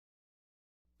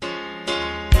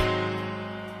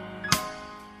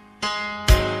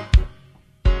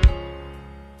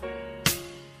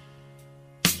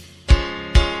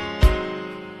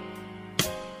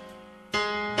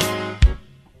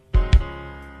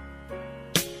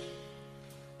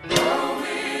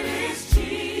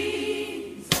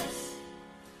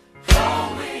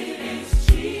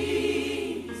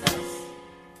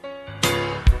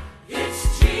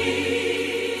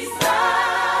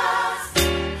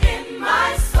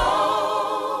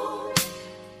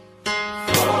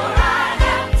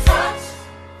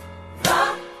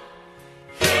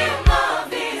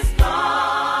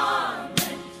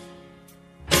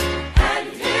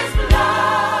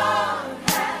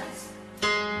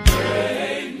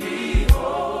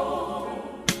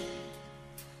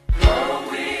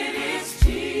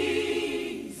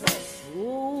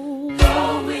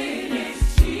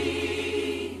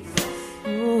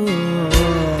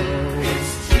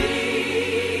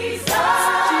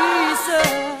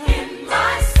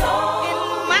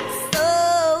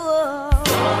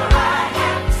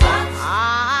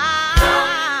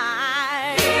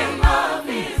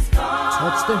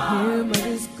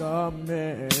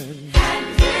garment, and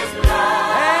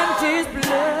his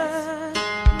blood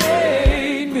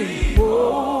made me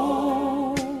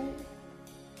whole.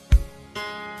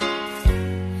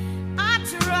 I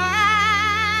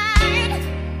tried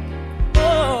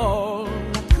all I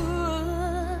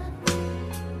could,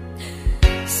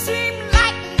 seemed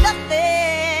like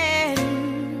nothing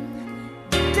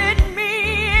did me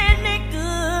any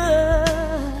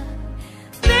good.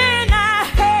 Then I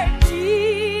heard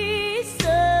Jesus,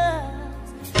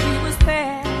 he was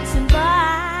passing by.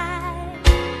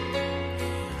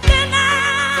 Then I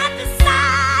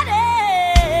decided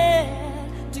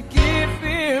to give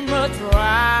him a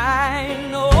try.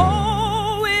 No,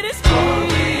 it is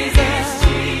Jesus,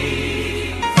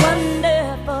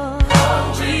 wonderful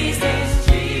Jesus.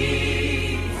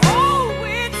 Oh,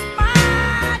 it's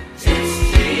my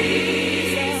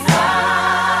Jesus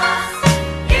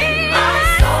in my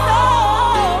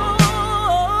soul.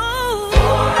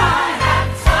 For I have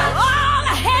touched, all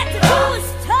I had to do was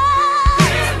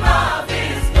touch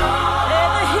the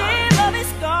hem of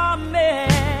his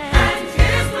garment, and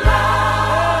his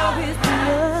blood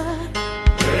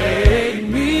made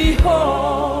me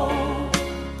whole.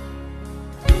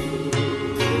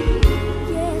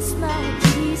 Yes, my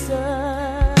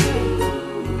Jesus.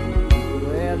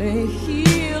 Well, he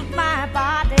healed my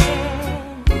body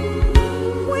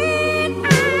when I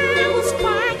was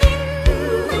crying,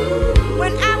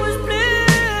 when I was blue.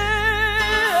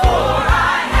 For I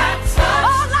had touched,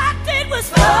 all I did was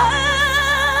touch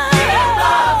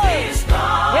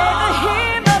the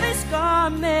hem of his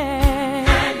garment,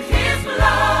 and his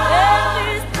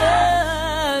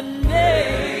blood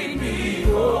made me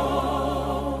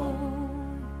whole.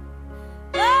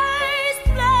 His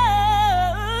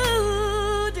blood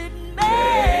it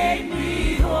made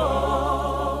me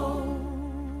whole.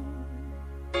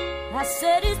 I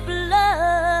said his blood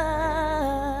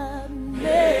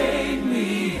made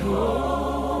me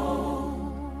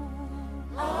whole.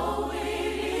 Oh,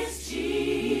 it is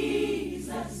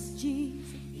Jesus.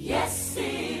 Jesus. Yes,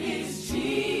 it is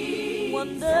Jesus.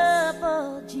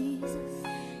 Wonderful Jesus.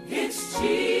 It's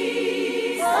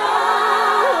Jesus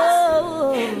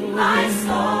in my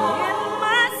soul. In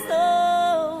my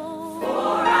soul.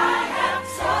 For I have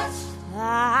touched,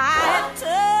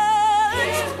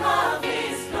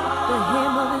 the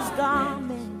hem of his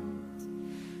garment,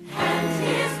 and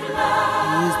his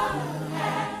blood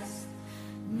has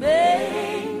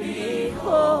made me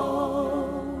whole.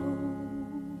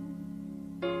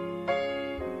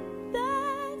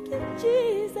 Thank you,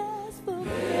 Jesus, for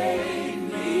making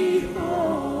me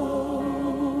whole.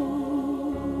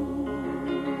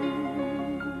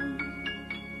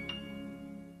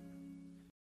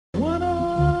 One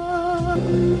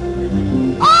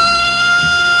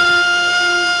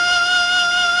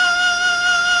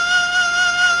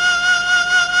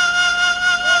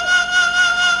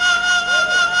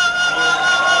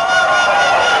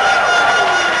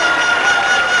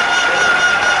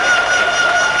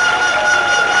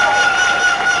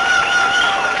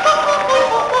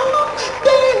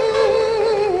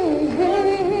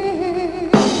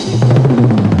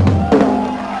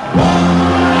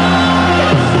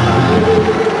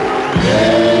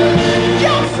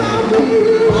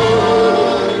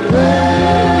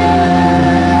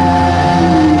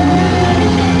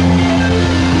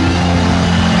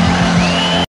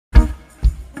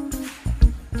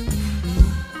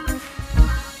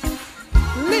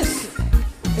listen,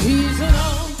 he's an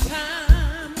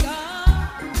on-time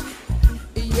God.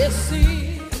 Yes, he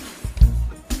is.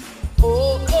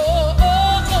 Oh, oh,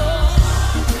 oh, oh.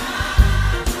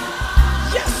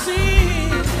 Yes, he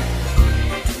is.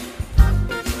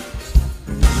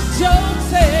 Job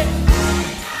said,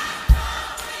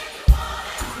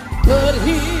 but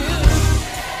he is.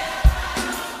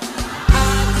 I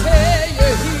tell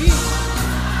you, he is.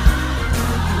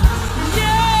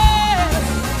 Yes,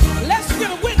 let's get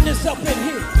a witness up in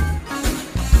here.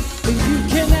 You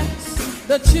can ask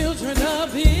the children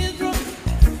of Israel,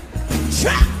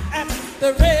 trapped at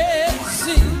the Red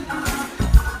Sea.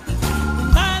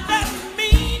 Mind that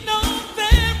mean old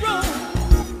Pharaoh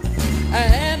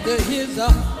and his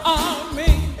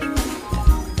army.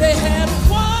 They had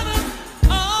water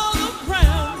all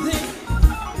around them,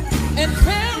 and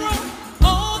Pharaoh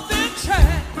on their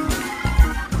track.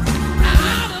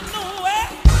 Out of nowhere,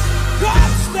 God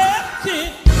stepped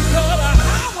in, cut a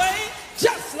highway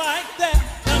just like that.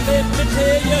 Now let me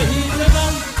tell you, he's an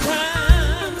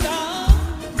on-time God.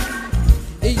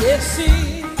 Yes, he is.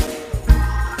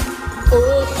 Oh, oh,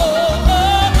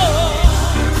 oh, oh.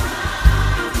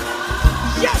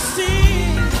 Yes, he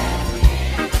is.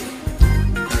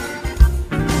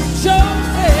 Job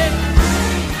said,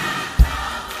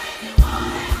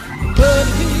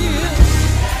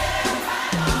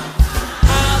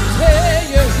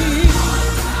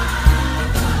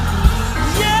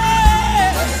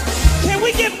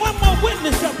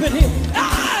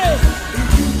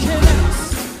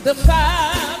 the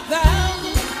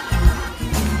 5,000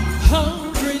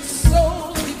 hungry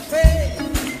souls he fed.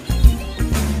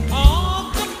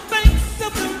 On the banks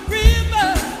of the river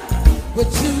with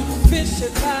 2 fish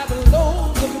and 5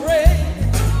 loaves of bread.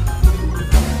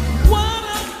 What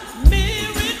a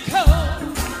miracle!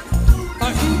 A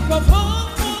heap of food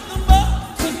for the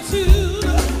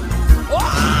multitude.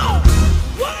 Wow!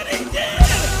 What he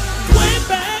did way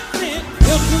back then,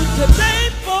 he'll do today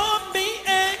for me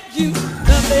and you.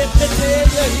 Now let me tell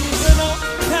you, he's an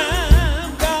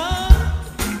on-time God.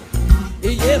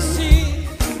 Yes, he is.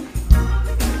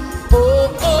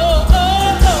 Oh, oh,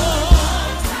 oh, oh.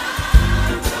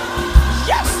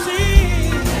 Yes, he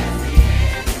is.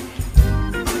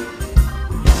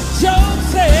 Job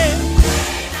said,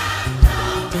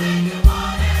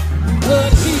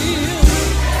 but he'll,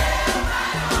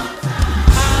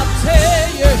 I'll tell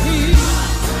you, he's,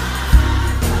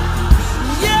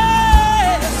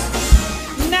 yes.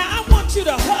 Now I want you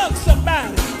to hug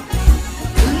somebody,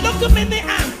 look them in the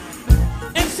eye,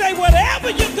 and say, whatever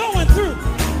you're going through,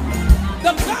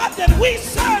 the God that we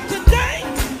serve today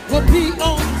will be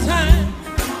on time,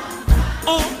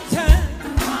 on time,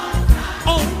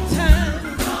 on time.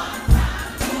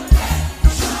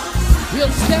 He'll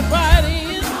step right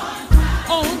in,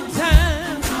 on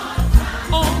time,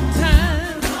 on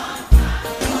time.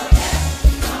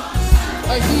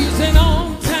 He's an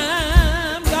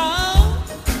on-time God.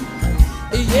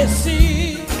 Yes,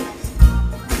 he is.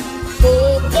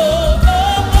 Oh, oh,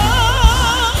 oh,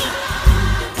 oh.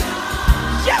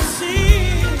 Yes, he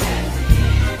is.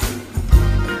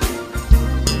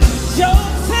 Job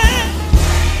said,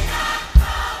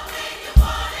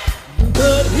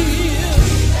 but he'll,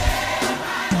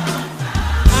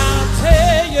 I'll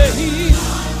tell you, he's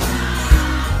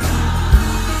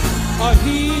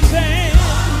in.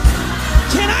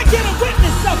 Can I get a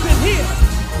witness up in here?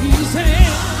 He's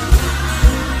in.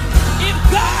 If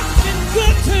God's been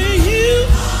good to you,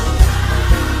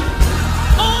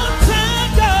 on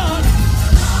time God,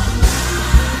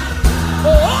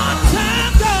 on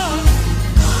time God.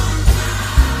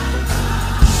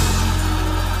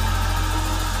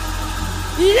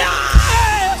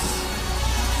 Yes,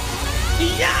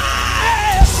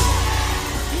 yes,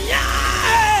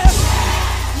 yes,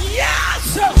 yes,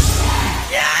 sir.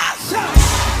 Yes, sir.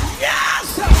 Yes,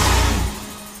 sir.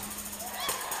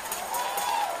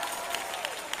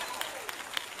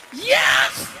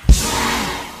 Yes.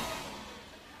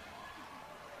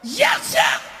 Yes,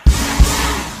 sir.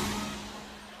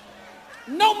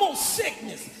 No more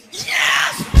sickness.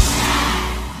 Yes.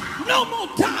 No more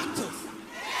doctors.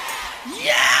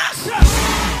 Yes, sir.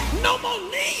 No more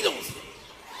needles.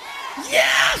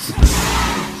 Yes.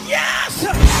 Yes,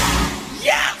 sir.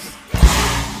 Yes.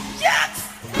 Yes.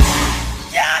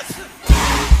 Yes.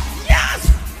 Yes.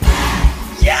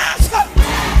 Yes.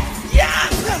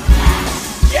 Yes.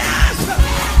 Yes.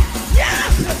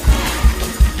 Yes.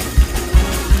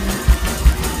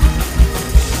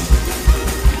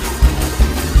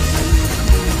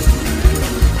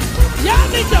 Y'all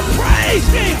need to praise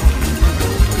him.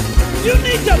 You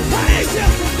need to praise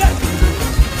him today.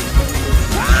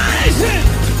 Praise him.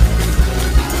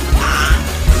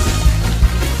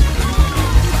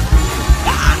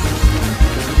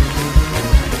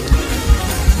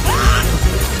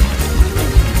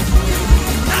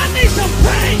 I need some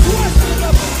praise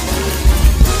worship.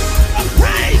 A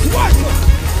praise worship.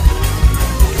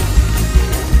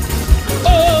 Oh,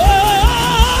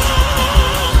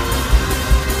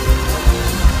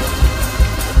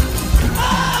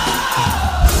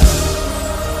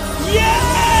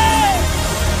 yeah,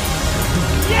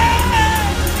 yeah.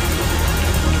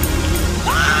 Oh,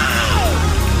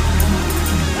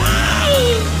 oh,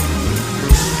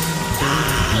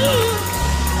 oh.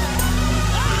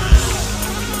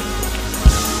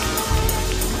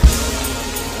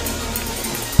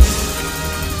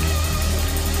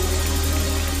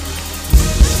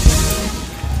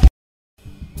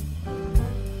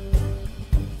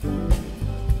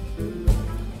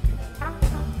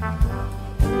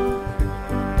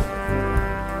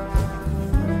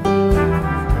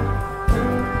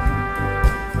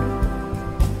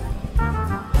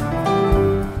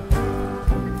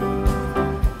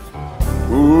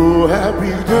 Oh,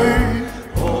 happy day.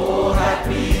 Oh,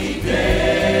 happy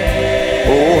day.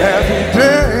 Oh, happy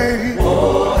day.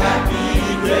 Oh,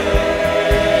 happy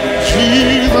day.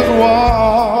 Jesus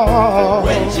walked.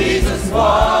 When Jesus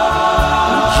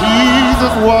walked.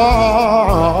 Jesus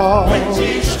walked. When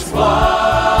Jesus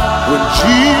walked. When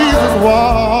Jesus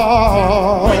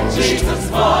walked. When Jesus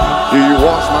walked. He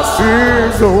washed my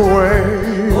sins away.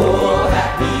 Oh,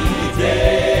 happy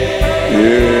day.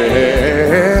 Yeah.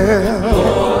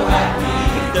 Oh,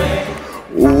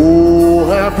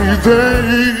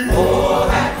 day. Oh,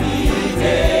 happy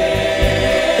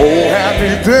day. Oh,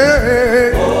 happy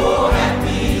day. Oh,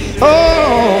 happy day.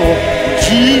 Oh,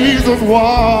 Jesus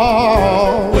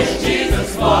walked. When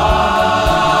Jesus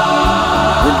walked.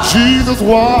 When Jesus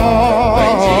walked.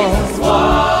 When Jesus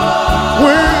walked.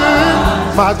 When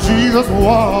my Jesus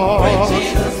walked. When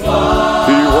Jesus walked.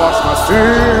 He washed my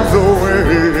sins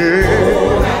away.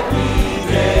 Oh, happy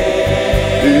day.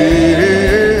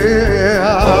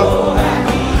 Yeah. Oh,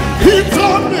 happy day. He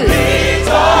taught me. He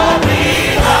taught me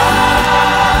how.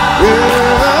 Yeah,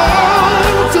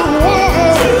 to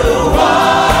walk. To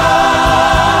walk.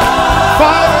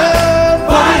 Fight and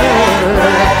pray.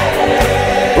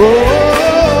 Oh,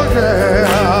 yeah.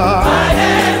 Fight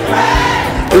and pray.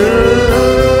 Yeah.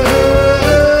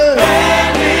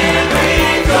 And live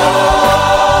rejoice.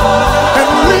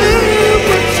 And live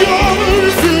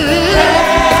rejoicing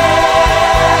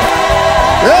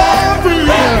every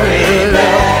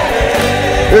day.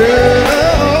 Yeah,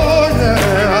 oh,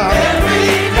 yeah.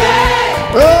 Every day.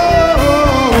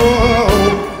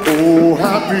 Oh,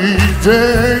 happy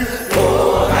day.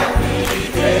 Oh, happy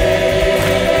day.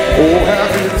 Oh,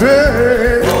 happy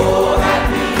day. Oh,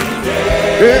 happy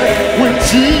day. Yeah, when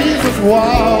Jesus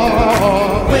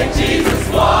walked. When Jesus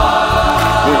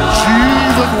walked. When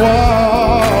Jesus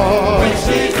walked. When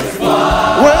Jesus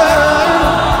walked. When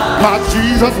my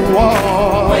Jesus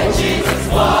walked. When Jesus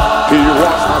walked. He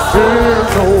washed my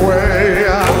sins away.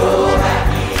 Oh,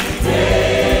 happy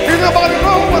day. Anybody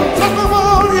know what I'm talking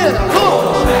about? Yeah, come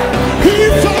on. He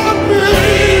taught me.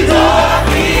 He taught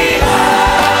me how.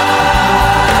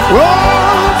 Oh,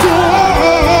 to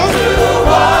walk. To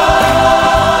walk.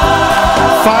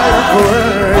 Fight and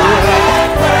pray.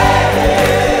 And pray.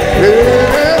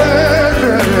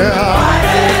 Yeah.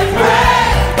 And pray.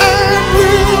 And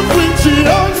live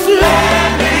rejoicing.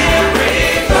 And live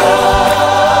rejoice.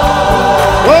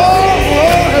 Oh,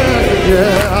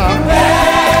 yeah.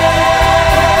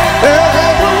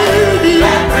 Every day.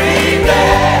 Every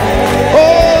day.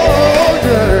 Oh,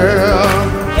 yeah.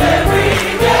 Every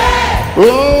day.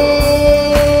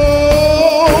 Oh,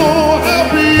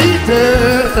 happy day.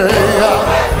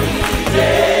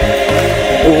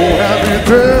 Oh, happy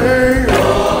day.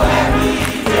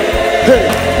 Hey,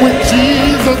 when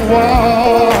Jesus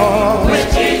walked. When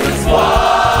Jesus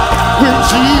walked. When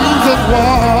Jesus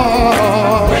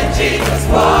walked. When Jesus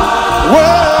walked.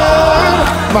 When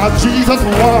my Jesus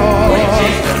walked. When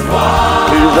Jesus walked.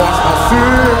 He washed my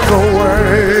sins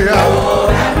away. Oh,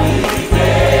 happy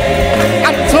day.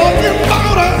 I'm talking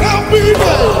about a happy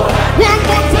day. One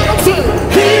more time, say,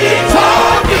 He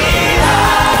taught me.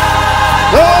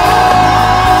 Oh,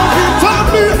 He taught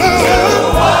me how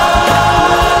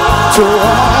to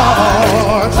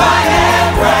walk. Fight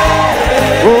and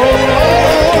pray. Oh,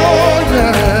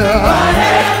 yeah. Fight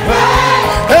and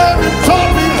pray. And He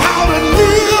taught me how to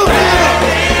live. And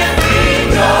live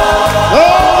rejoice. Oh,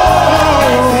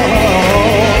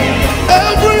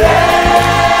 every day.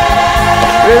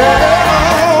 Yeah.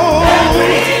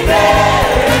 Every day.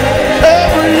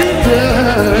 Every day.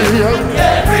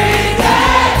 Every day.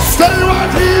 Stay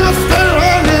right here, stay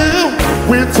right here.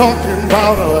 We're talking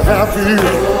about a happy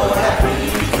day.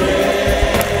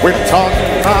 We're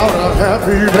talking about a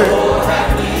happy day.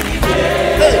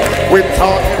 We're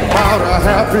talking about a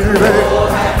happy day.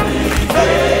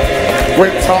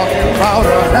 We're talking about a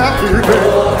happy day.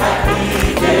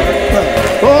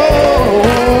 Oh,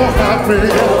 happy.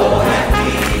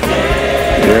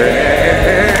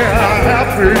 Yeah,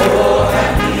 happy.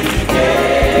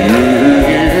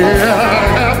 Yeah,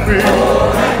 happy.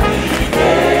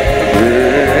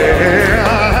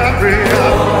 Yeah, happy.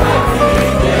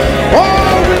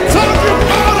 Oh, we're talking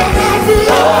about a happy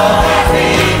day.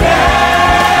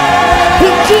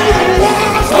 When Jesus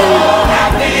washed me.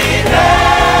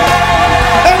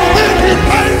 And then He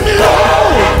made me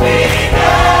whole.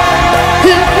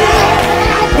 He healed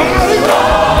my body.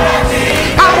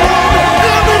 I want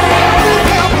everybody to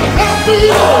have a happy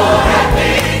day.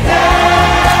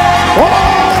 Oh,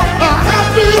 a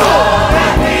happy day.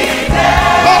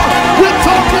 Oh, we're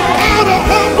talking about a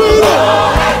happy day.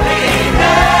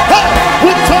 Hey,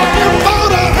 we're talking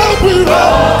about a happy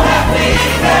day.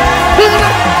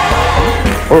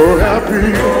 Oh, happy.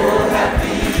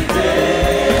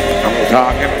 I'm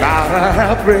talking about a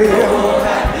happy day.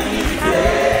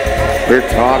 We're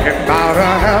talking about a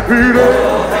happy day.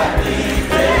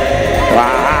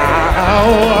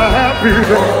 Wow, a happy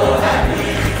day.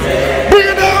 Bring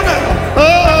it down now. Oh,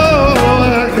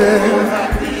 yeah.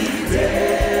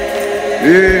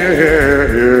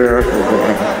 Yeah.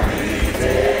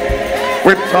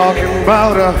 We're talking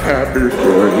about a happy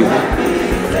day.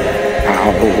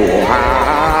 Ow,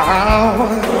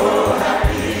 ow.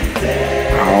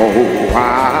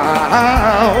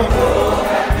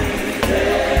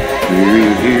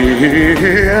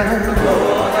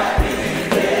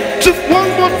 Just one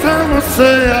more time I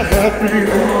say a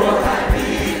happy.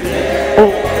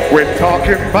 Oh, we're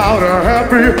talking about a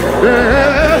happy.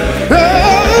 Yeah,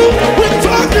 yeah. We're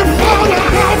talking about a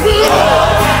happy.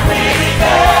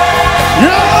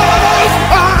 Yes,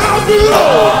 a happy.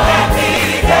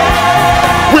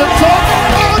 We're talking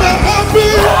about a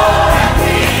happy.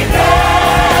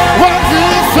 What you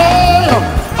say?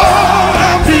 Oh,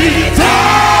 happy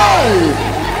day.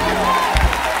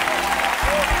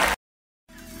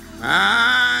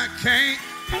 I can't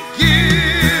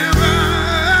give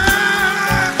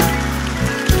up.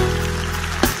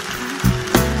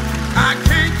 I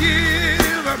can't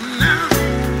give up now.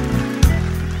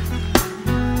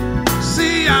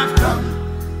 See, I've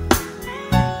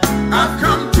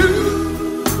come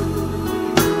too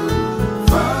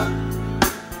far.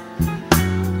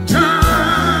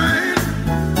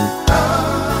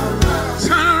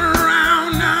 Turn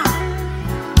around now.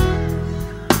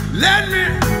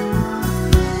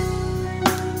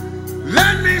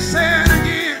 Let me say it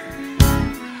again.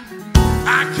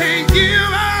 I can't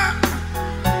give up.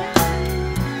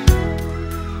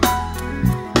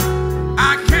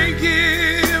 I can't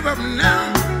give up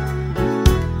now.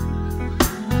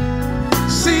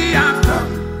 See, I've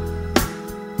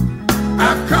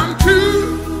come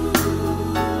too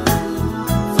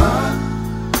far.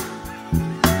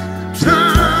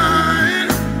 Turn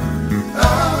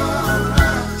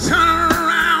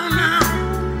around now.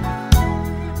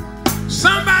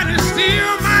 Somebody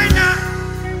still might not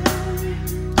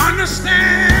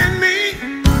understand me,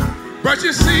 but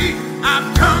you see,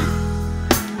 I've come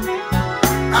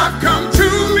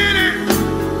too many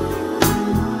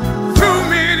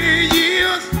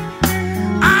years.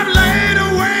 I've laid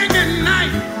awake at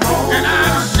night and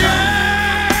I've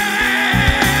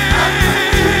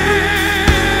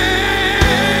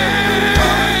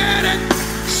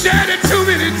shed too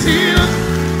many tears.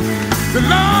 The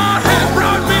Lord has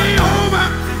brought me over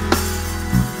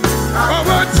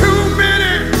too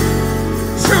many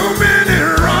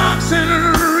rocks in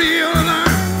a real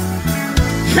life.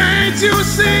 Can't you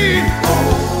see?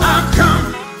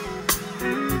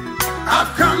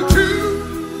 I've come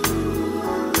too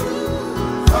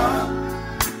far.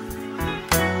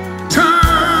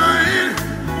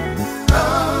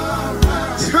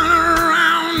 Turn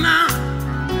around now.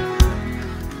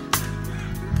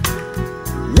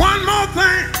 One more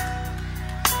thing.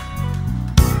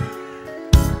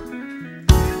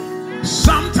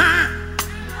 Sometime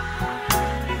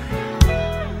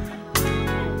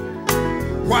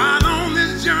while on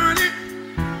this journey,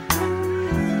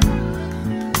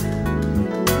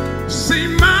 see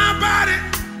my body,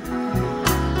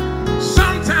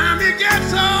 sometimes it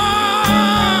gets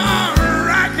all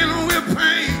racking with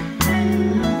pain.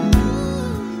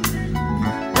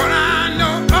 But I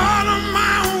know all of my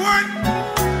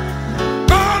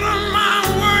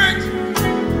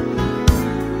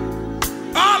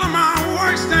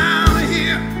works down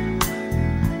here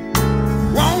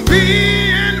won't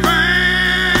be in vain.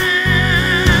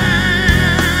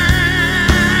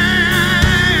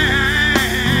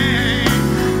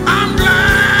 I'm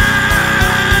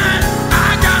glad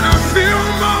I got a few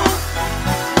more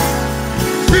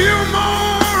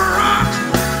rocks,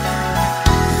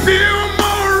 few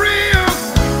more reels,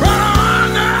 but I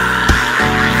know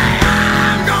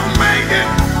I'm gonna make it.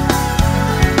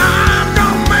 I'm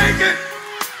gonna make it.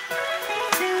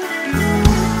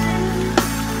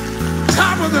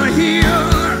 Top of the hill,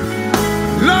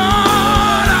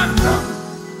 Lord,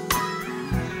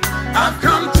 I've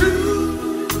come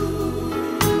too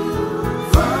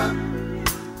far.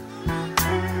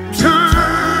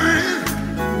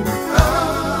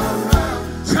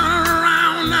 Turn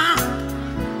around now.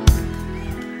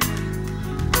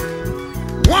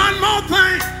 One more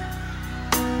thing.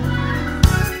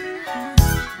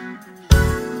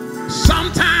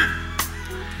 Sometime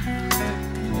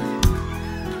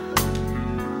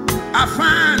I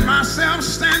find myself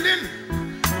standing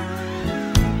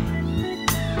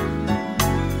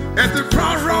at the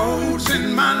crossroads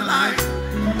in my life,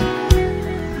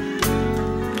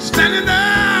 standing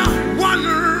there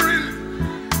wondering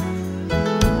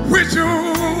which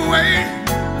way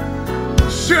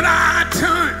should I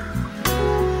turn.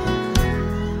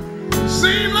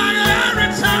 Seems like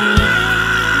every time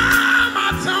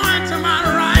I turn to my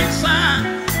right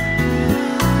side,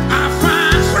 I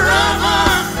find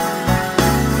trouble,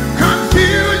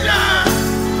 confusion,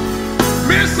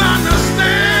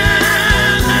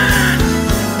 misunderstanding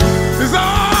is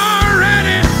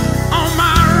already on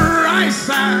my right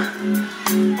side.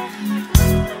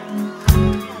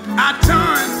 I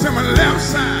turn to my left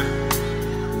side,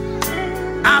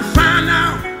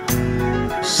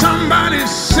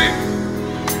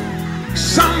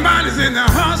 in the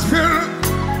hospital.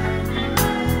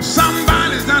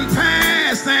 Somebody's done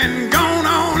passed and gone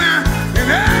on. And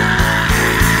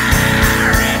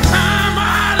every time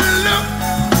I look,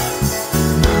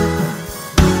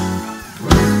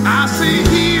 I see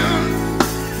healed,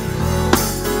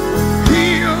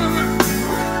 healed,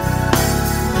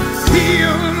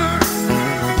 healed,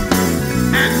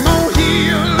 and more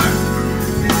healed,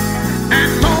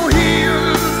 and more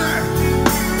healed,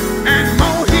 and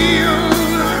more healed,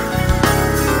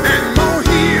 and more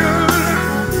healed,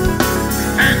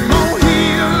 and more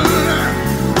healed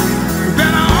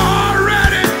than I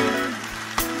already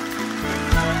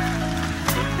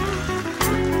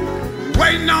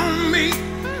waiting on me.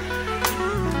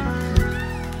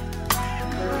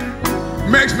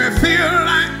 Makes me feel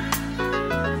like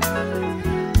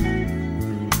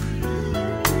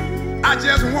I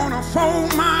just want to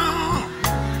fold my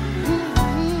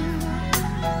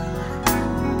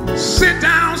arms, sit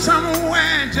down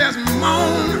somewhere and just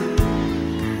moan.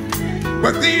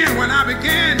 But then when I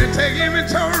began to take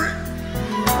inventory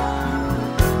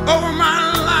over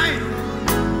my life,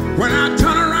 when I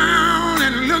turn around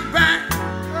and look back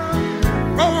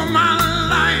over my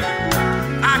life,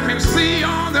 I can see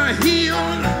all the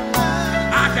hills,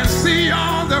 I can see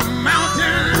all the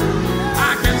mountains,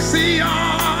 I can see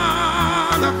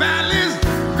all the valleys.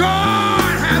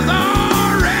 God has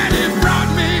already brought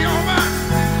me over,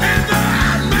 and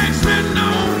that makes me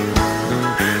know,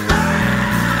 and that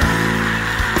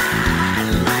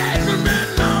makes me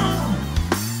know.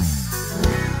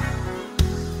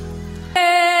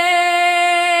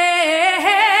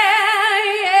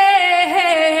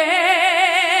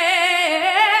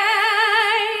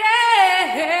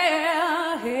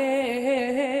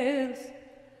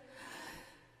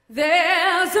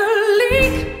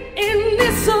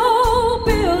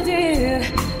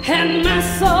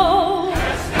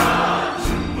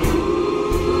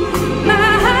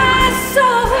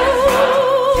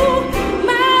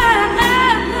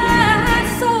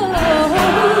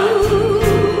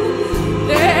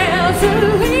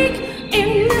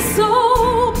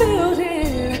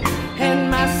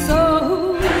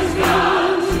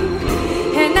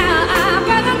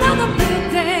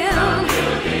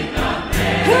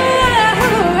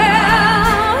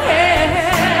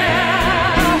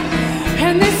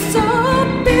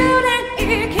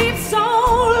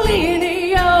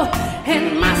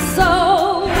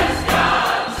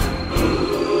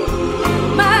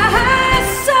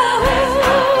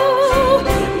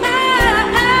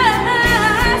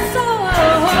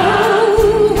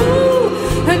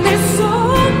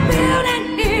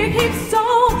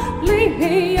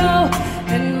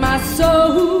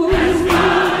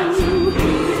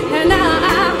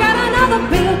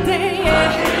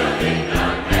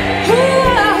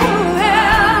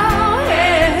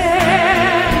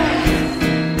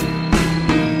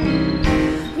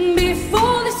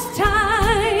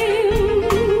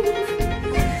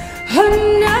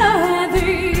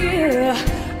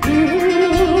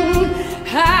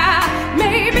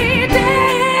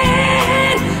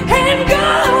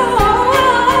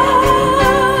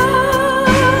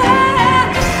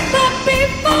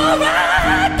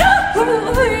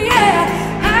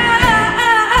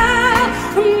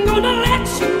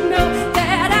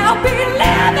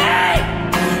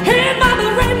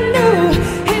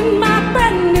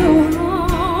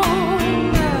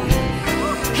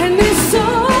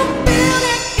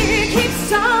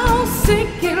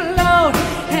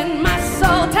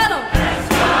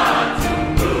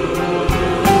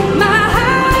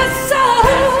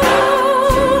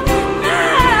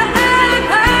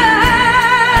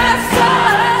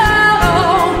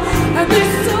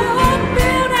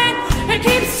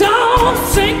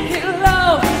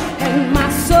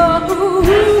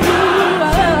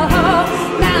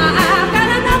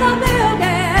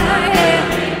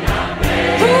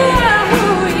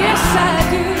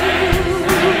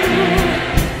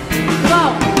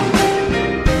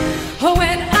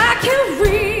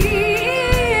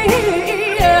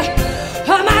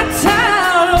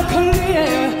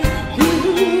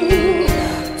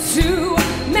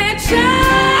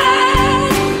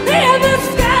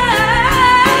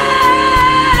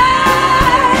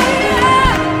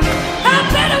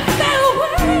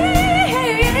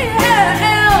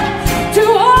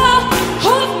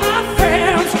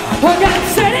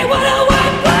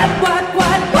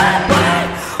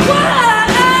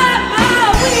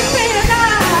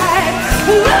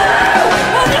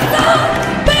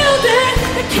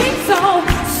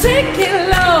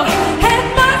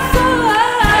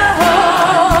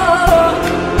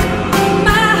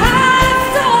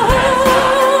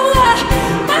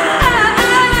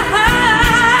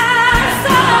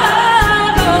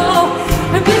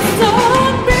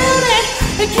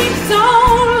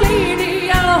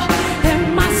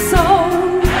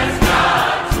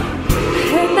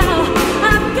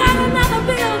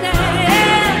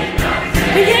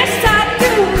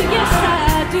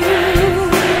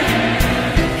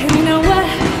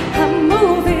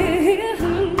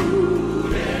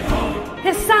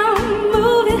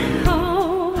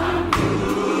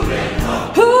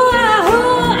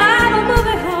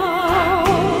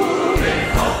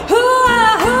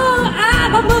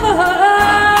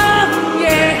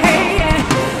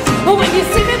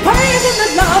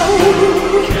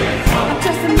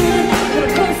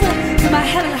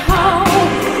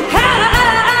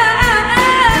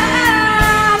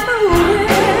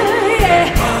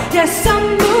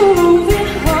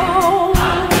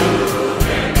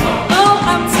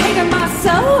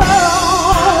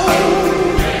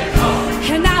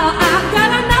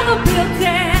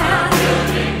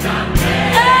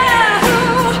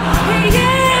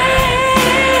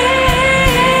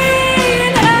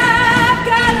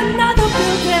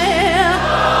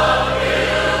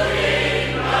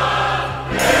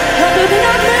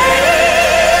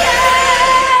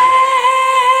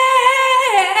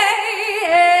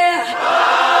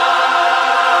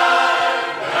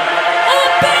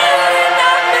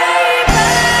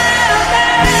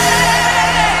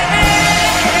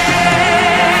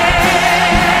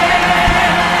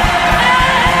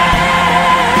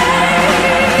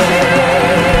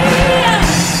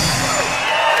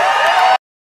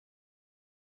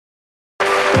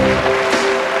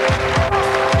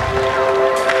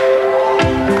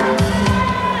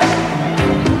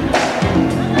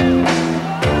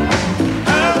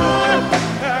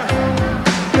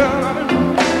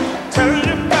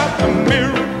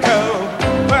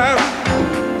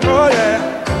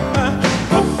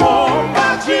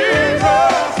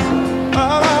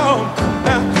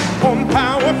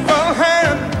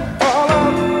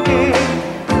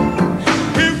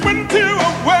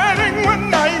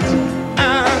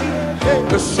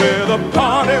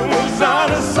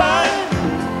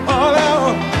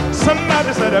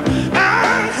 if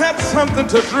I had something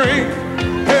to drink.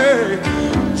 Hey,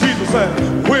 Jesus said,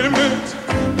 wait a minute,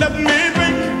 let me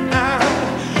drink.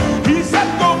 He said,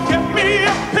 go get me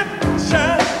a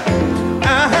pitcher.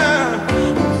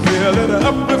 Fill it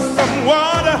up with some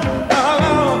water.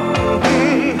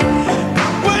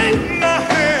 Wave my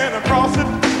hand across it,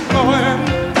 oh,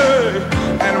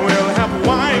 and we'll have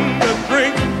wine to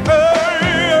drink.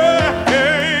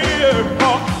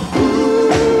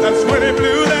 That's when he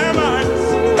blew their minds.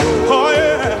 Oh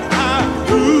yeah,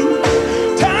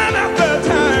 time after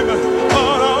time.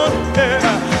 Oh no, yeah.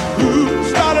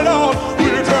 Started off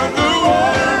when he turned the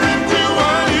water into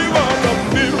wine. He was a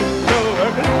miracle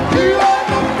worker. He was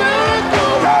a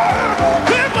miracle worker.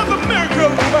 He was a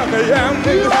miracle worker. Yeah,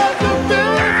 he was a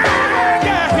miracle worker.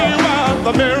 Yeah, he was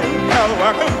a miracle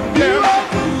worker. Yeah.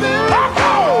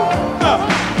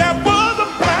 There was a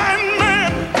blind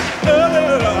man.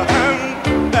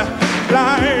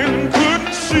 Blind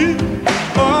couldn't see.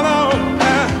 Oh no.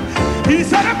 He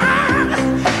said, if I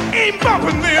ain't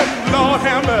bumping them, Lord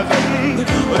have mercy.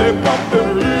 They bumped it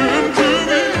into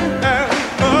me.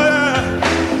 Oh yeah.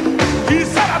 He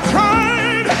said, I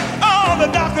tried all the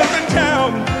doctors in town,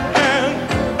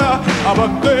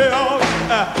 but they all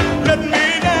let me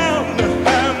down.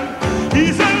 He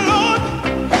said, Lord,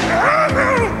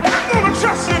 I'm gonna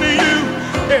trust in you.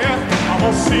 Yeah, I'm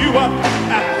gonna see what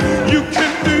you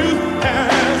can do.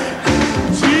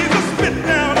 Jesus spit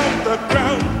down on the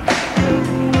ground,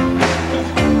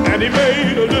 and he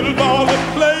made a little ball of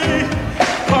clay.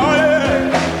 Oh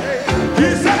yeah. He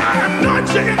said, I anoint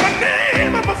you in the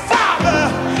name of the Father,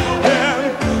 and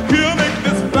he'll make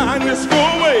this blindness go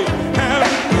away. And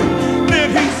then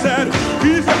he said,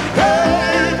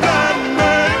 hey, blind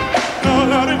man, oh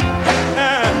Lord,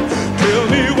 tell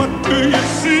me, what do you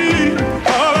see?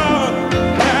 Oh Lord.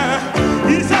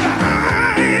 He said,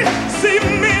 I see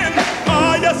men,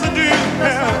 oh yes I do,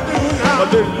 but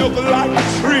they look like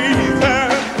trees.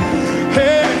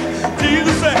 Hey,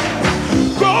 Jesus said,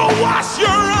 go wash your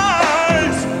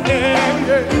eyes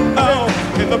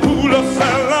in the pool of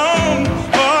Siloam.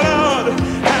 Oh Lord.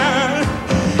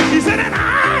 He said, and I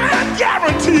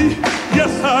guarantee,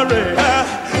 yes sorry,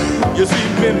 you see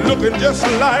men looking just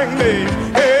like me.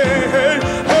 Hey, hey,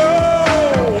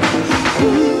 oh,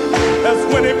 that's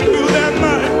when he blew their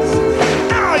minds.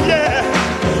 Oh yeah.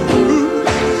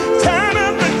 Time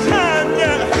after time,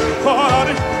 yeah.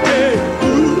 Party, hey.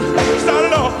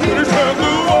 Started off with his turn the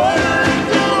water.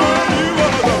 He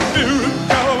was a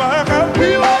miracle worker.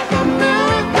 He was a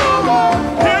miracle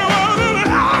worker. He was a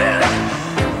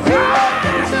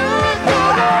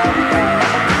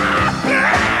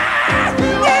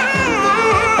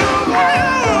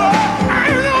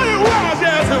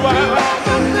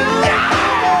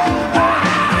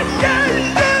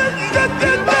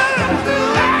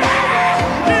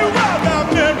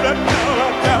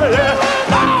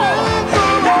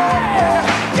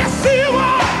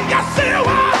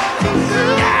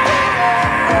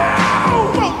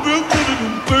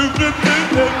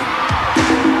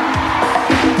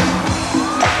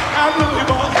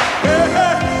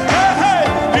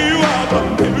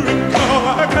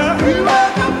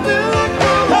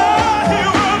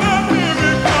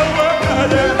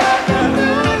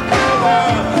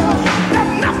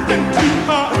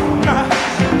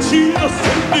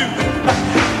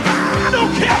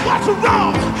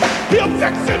He'll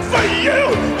fix it for you.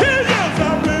 He is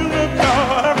a miracle.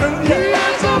 He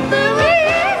is a miracle.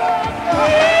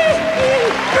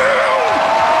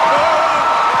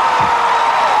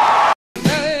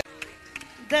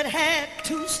 That had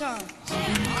two sons.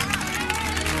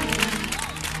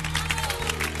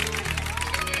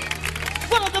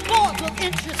 One of the boys was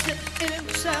interested in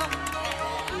himself.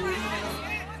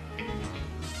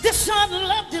 This son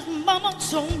loved his mama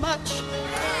so much.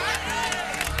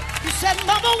 He said,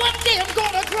 Mama, one day I'm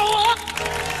gonna grow up.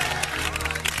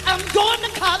 I'm going to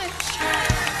college.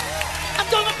 I'm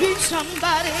gonna be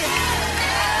somebody.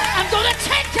 I'm gonna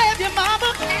take care of your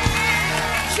mama,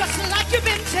 just like you've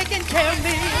been taking care of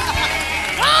me.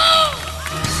 Oh!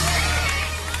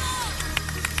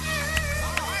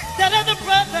 That other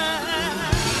brother,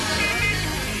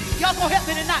 y'all gonna help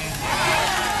me tonight.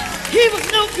 He was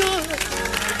no good.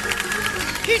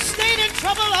 He stayed in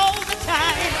trouble all the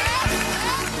time.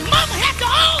 Mama had to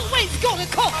always go to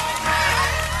court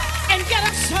and get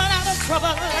her son out of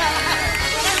trouble.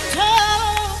 And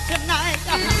tonight,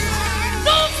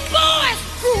 those boys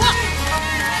grew up.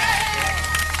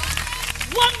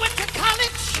 One went to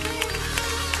college.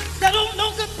 That old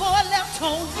no good boy left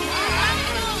home.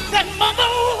 That mama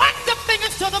whacked the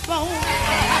fingers to the bone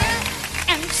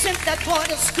and sent that boy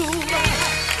to school.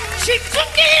 She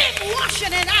took in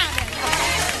washing and ironing.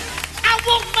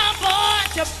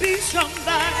 to be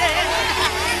somebody.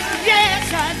 Yes,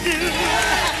 I do.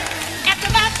 After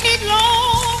about 8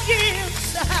 long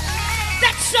years,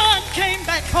 that son came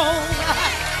back home.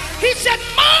 He said,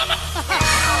 Mama,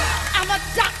 I'm a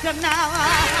doctor now.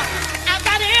 I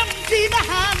got MD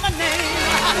behind my name.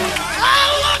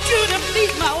 I want you to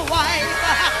meet my wife.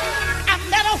 I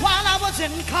met her while I was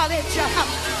in college.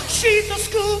 She's a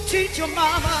school teacher,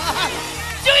 Mama.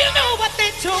 Do you know what they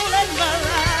told her,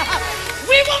 Mother?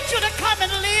 We want you to come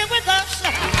and live with us.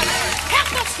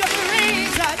 Help us to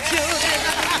raise our children.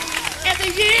 And the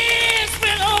years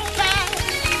went on by,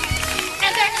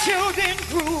 and their children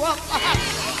grew up.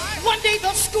 One day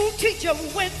the school teacher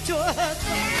went to her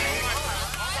husband.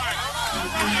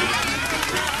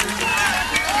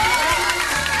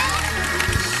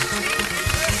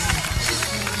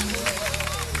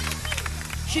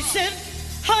 She said,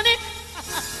 honey,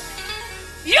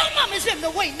 your mom is in the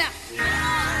way now.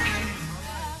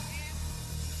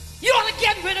 You ought to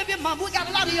get rid of your mom. We got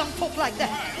a lot of young folk like that.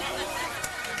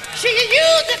 She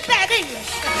uses bad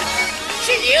English.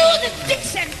 She uses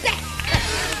this and that.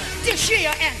 This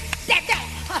here and that.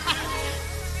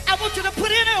 I want you to put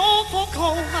in an old folk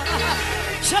home.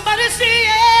 Somebody say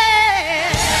yeah.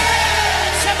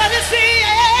 Somebody say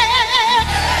yeah.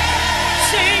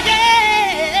 Say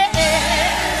yeah.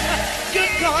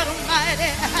 Good God Almighty.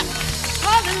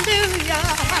 Hallelujah.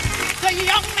 The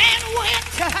young man went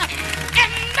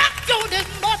and knocked on his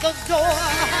mother's door.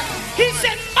 He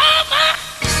said, Mama.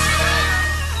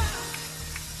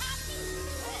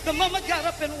 The mama got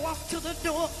up and walked to the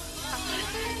door.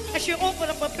 And she opened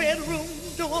up a bedroom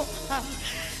door.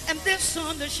 And this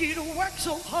son that she'd worked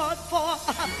so hard for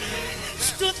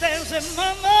stood there and said,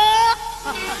 Mama,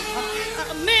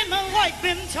 me and my wife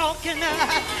been talking.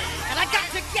 And I got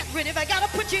to get rid of it. I got to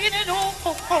put you in an old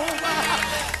home.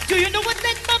 Do you know what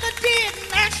that mother did in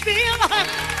Nashville?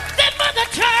 That mother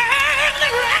turned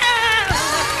around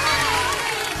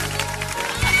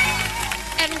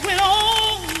and went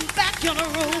on back in her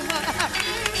room.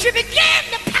 She began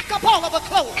to pack up all of her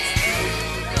clothes.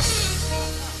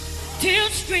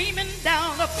 Tears streaming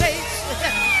down her face.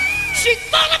 She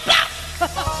thought about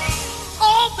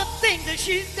all the things that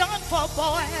she's done for a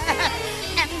boy.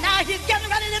 And now he's getting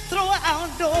ready to throw her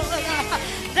outdoors.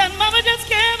 That mama just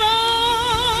kept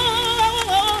on.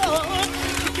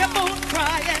 She kept on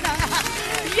crying.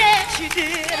 Yeah, she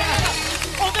did.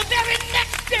 On the very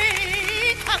next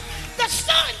day, the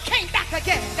son came back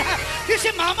again. He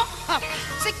said, Mama,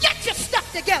 say, get your stuff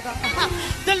together.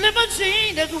 The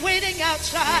limousine is waiting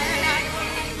outside.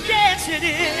 Yes, it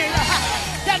is.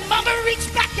 That mama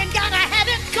reached back and got her hat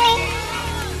and coat.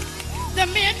 The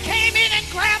men came in and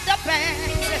grabbed her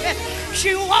bag.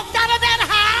 She walked out of that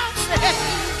house.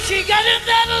 She got in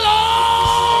that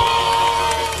long.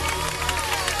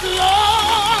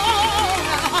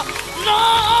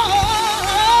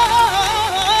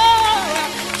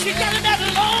 She got in that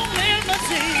long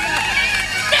limousine.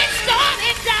 They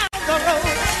started down the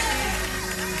road,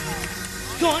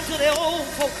 going to the old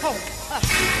folk home.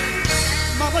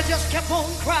 Mama just kept on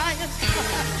crying.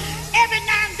 Every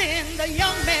now and then the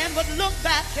young man would look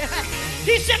back.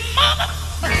 He said, Mama,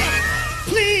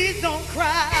 please don't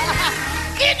cry.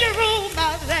 In your room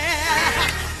out there,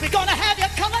 we're gonna have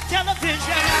your color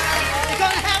television. We're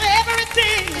gonna have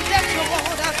everything that you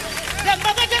want. That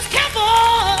mother just kept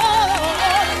on.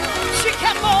 She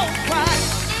kept on crying.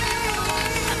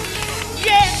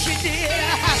 Yeah, she did.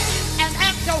 And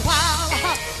after a while,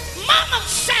 Mama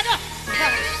sat up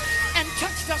and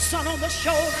touched her son on the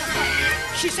shoulder.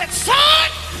 She said, son,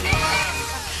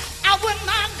 I wouldn't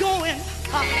mind going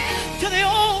to the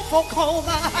old folk home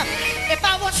if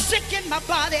I was sick in my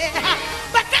body.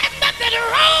 But there's nothing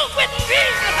wrong with me.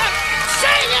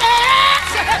 Say yes,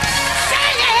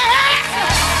 say yes,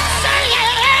 say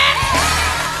yes.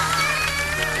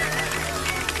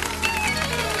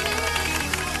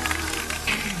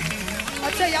 I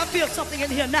tell you, I feel something in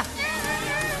here now.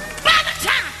 By the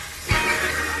time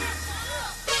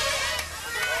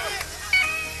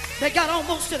they got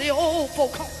almost to the old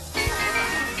folk home,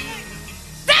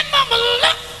 that mama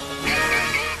looked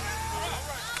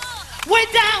way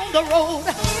down the road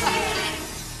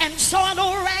and saw an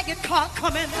old ragged car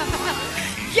coming.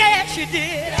 Yeah, she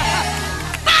did.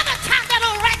 By the time that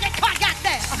old ragged car got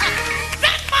there,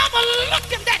 that mama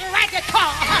looked in that ragged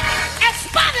car and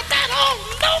spotted that old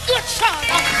no good son.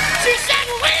 She said,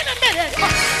 wait a minute,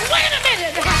 wait a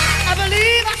minute. I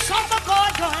believe I saw the boy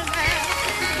going there.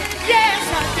 Yes,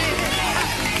 I did.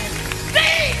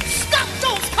 They stuffed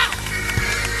those cops.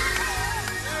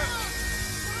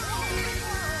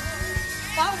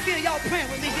 I feel y'all praying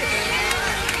with me here.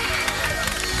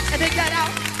 And they got out.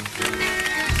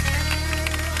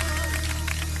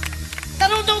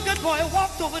 good boy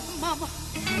walked over to Mama,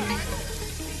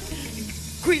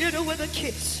 greeted her with a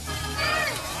kiss.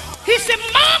 He said,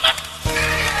 Mama,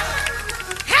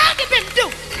 how you been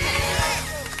doing?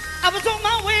 I was on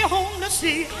my way home to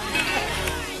see you.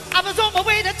 I was on my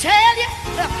way to tell you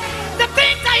the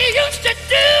things I used to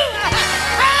do.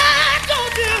 I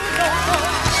don't do no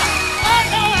more. Oh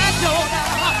no, I don't.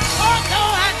 Oh no,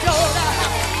 I don't.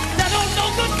 That old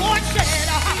no good boy said,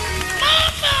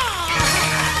 Mama,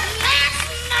 last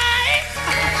night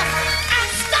I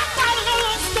stopped out of a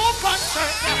little storefront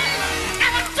church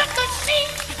and I took a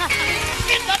seat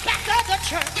in the back of the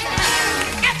church,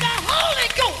 and the Holy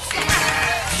Ghost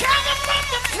traveled from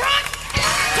the front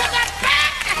to the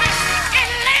back and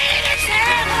laid his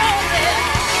hand on me.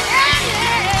 Yeah,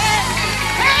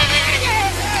 yeah, yeah.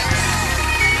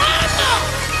 Mama,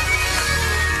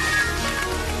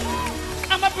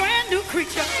 I'm a brand new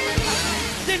creature.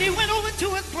 Then he went over to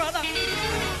his brother.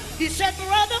 He said,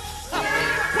 brother,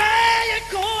 where you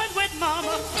going with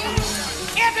Mama?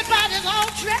 Everybody's all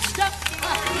dressed up.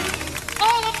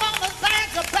 All of Mama's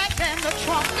bags are back in the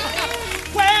trunk.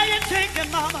 Where you taking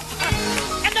Mama?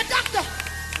 And the doctor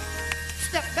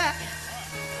stepped back.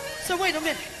 So wait a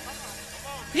minute.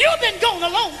 You've been gone a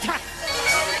long time.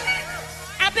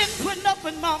 I've been putting up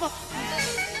with Mama.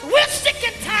 We're sick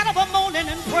and tired of her moaning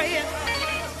and praying.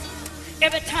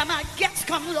 Every time our guest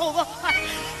comes over,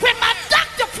 when my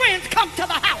doctor friends come to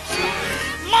the house,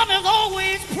 Mama's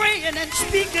always praying and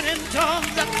speaking in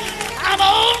tongues. I'm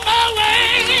on my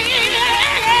way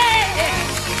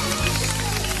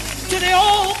to the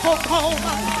old folk home.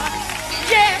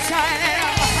 Yes, I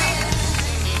am.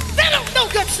 That old no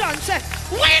good son said,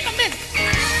 wait a minute.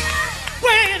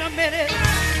 Wait a minute.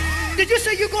 Did you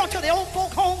say you're going to the old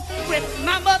folk home with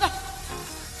my mother?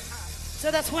 So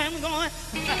that's where I'm going.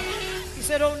 He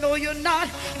said, oh no, you're not.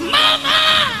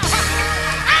 Mama!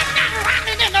 I'm not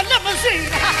riding in a limousine.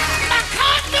 My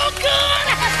car's no good.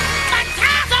 My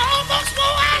tires are almost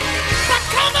wore out. But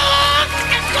come on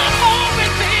and go home with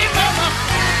me, Mama.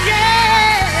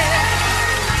 Yeah.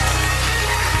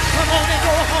 Come on and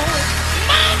go home.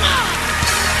 Mama!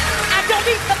 I don't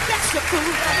eat the best of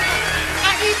food.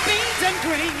 I eat beans and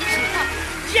greens.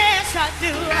 Yes, I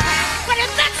do. But if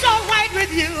that's all right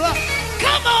with you,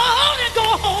 come on and go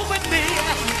home with me.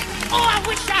 Oh, I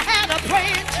wish I had a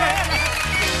praying church.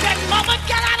 When Mama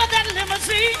got out of that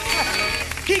limousine,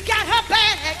 he got her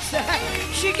bags.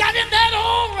 She got in that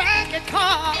old ragged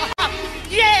car.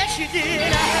 Yeah, she did.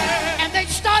 And they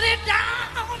started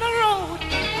down the road.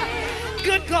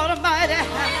 Good God Almighty.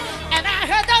 And I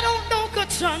heard that old no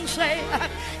good son say,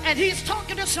 and he's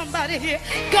talking to somebody here,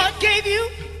 God gave you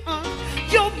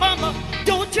your mama,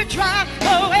 don't you drive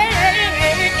away.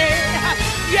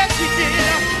 Yes, he did.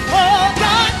 Oh,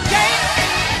 God gave.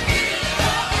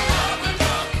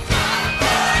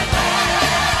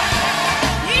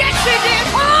 Yes, he did.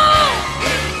 Oh,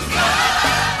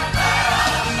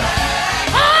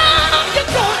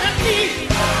 you're gonna need.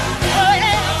 Oh,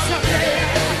 yeah, someday.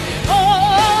 Oh,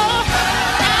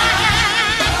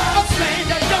 I'm a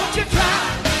stranger, don't you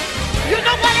drive. You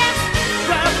know what else?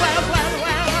 Well.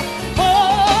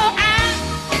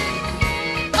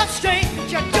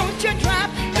 Don't you drive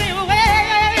me away.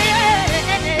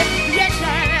 Yes, I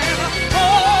am.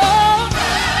 Oh,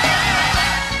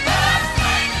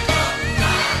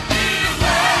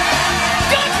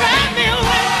 don't drive me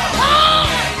away. Oh,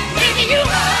 if you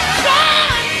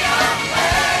drive,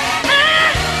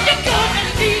 you're gonna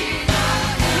need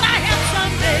my help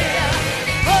someday.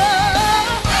 Oh,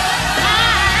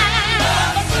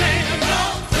 I'm a stranger,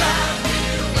 don't drive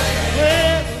me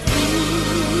away.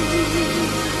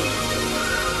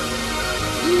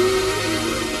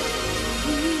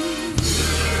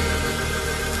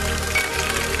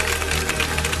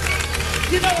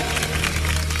 You know,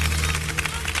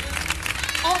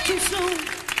 all too soon,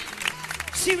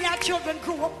 see our children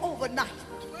grow up overnight.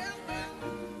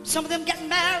 Some of them get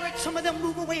married, some of them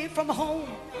move away from home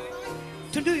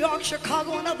to New York,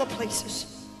 Chicago, and other places.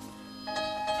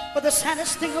 But the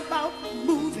saddest thing about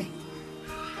moving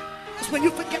is when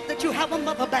you forget that you have a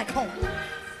mother back home.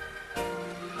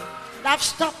 And I've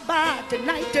stopped by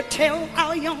tonight to tell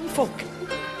our young folk,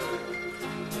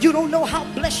 you don't know how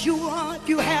blessed you are if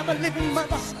you have a living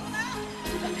mother.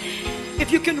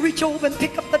 If you can reach over and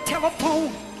pick up the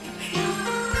telephone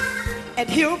and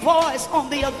hear a voice on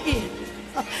the other end.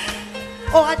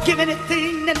 Oh, I'd give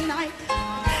anything tonight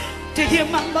to hear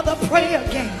my mother pray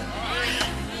again.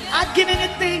 I'd give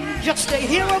anything just to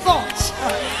hear a voice.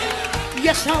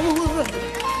 Yes, I would.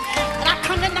 And I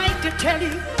come tonight to tell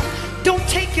you, don't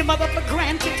take your mother for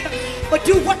granted, but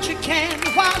do what you can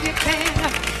while you can.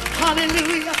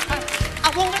 Hallelujah.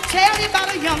 I want to tell you about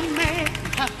a young man,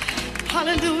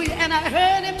 hallelujah, and I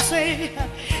heard him say,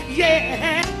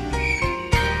 yeah,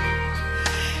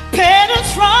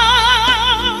 petals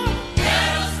from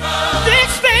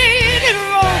this faded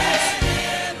rose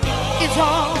is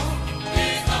all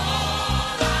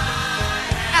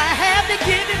I have to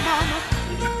give you, mama.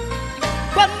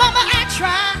 But mama, I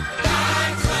tried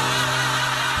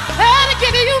to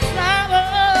give you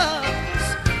flowers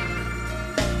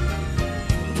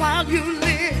while you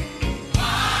live.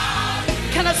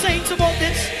 Can I sing some more of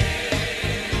this?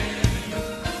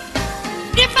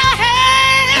 If I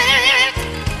had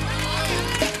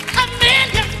 $1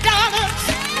 million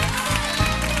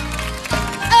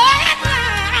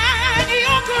and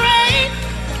your grave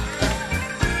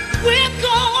with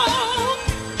gold,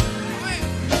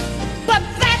 but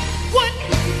that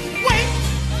wouldn't wake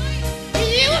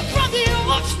you from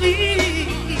your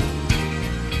sleep.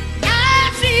 I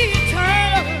see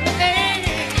eternity.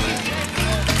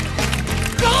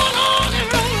 Roll on and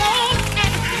roll on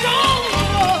and roll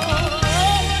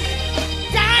on.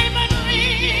 Diamond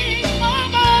ring,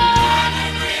 mama,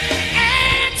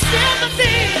 and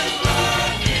sympathy.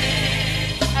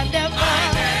 I never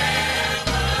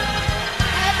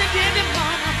had to give you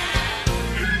mama,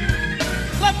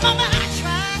 but mama, I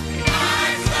tried.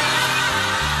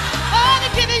 Oh, to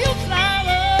give you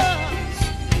flowers.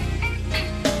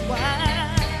 Why?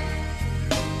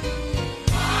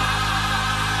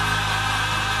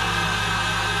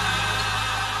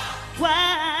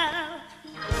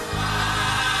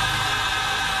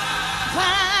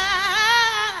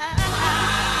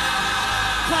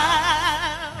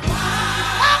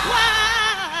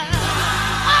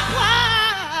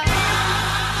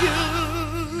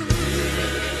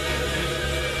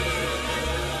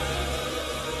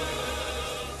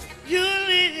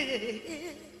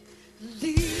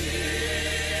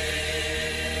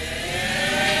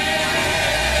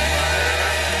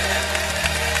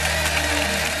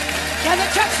 Can the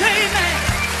church say amen?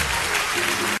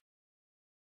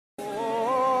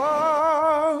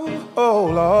 Oh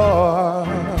Lord,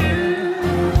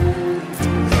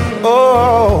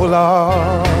 oh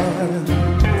Lord,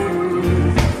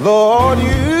 Lord,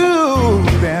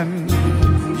 you've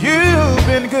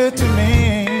been good to me.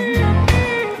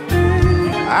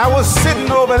 I was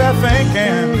sitting over there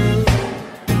thinking,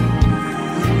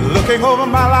 looking over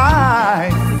my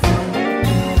life,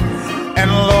 and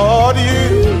Lord,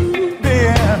 you've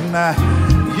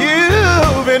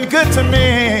been good to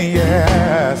me,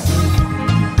 yes.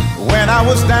 When I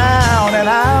was down and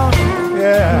out,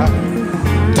 yeah,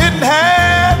 didn't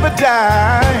have a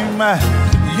dime,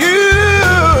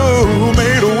 you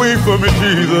made a way for me,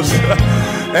 Jesus,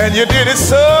 and you did it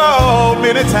so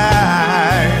many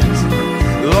times.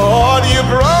 Lord, you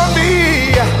brought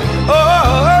me,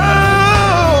 oh,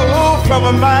 from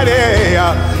a mighty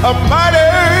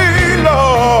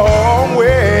long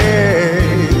way.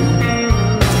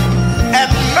 And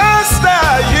Master,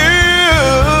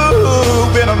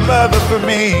 you've been a mother for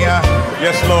me.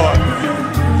 Yes, Lord.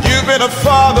 You've been a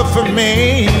father for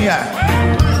me.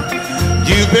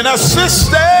 You've been a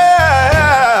sister.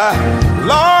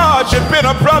 Lord, you've been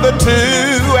a brother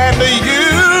too. And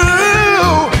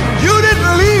you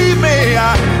didn't leave me.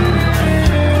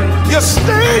 You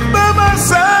stayed by my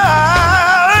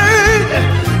side.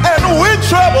 And when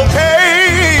trouble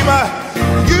came,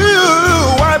 you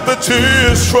wiped the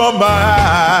tears from my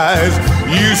eyes.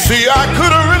 You see, I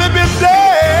could have really been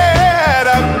dead,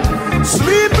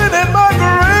 sleeping in my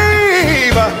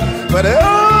grave, but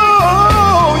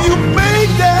oh, you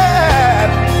made that,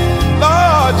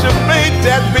 Lord, you made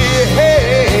that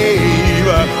behave.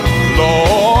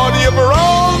 Lord, you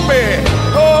brought me,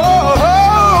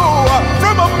 oh,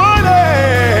 from a mighty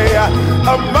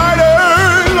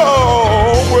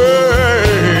long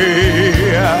way,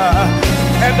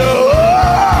 and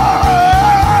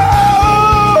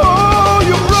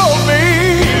you brought me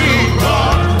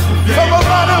from a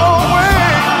mighty long way.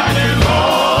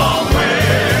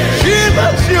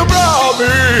 Jesus, you brought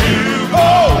me.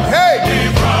 Oh, hey.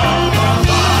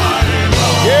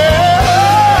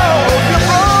 Yeah, you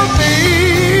brought me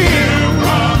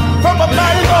from a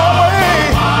mighty long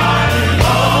way.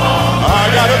 I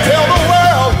gotta tell the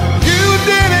world, you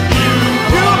did it.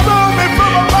 You brought me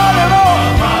from a mighty long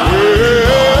way.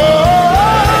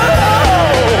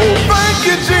 Thank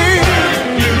you, Jesus,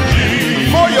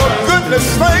 for your goodness.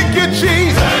 Thank you,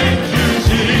 Jesus,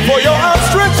 for your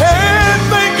outstretched hand.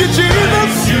 Thank you,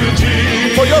 Jesus,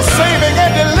 for your saving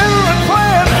and delivering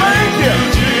plan. Thank you,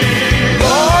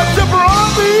 Lord, you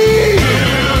brought me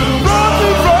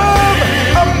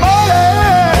from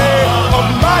a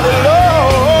mighty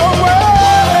long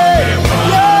way.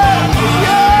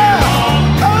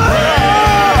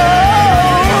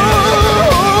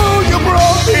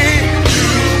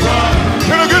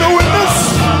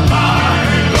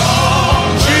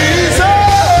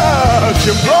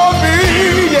 You brought me,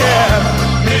 yeah.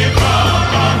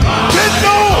 Didn't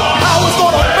know I was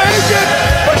gonna make it,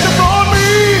 but you brought me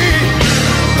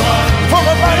from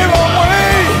a mighty long way.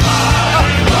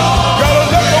 Gotta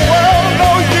let the world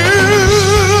know you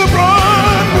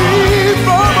brought me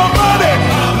from a mighty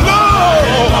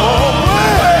long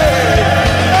way.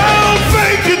 Oh,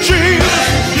 thank you, Jesus,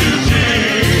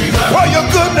 for your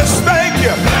goodness. Thank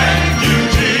you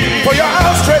for your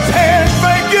outstretched hand.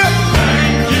 Thank you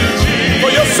for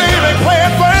your saving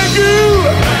plan. Thank you.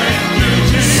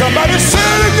 Somebody say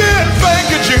it again. Thank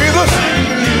you, Jesus.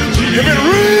 You've been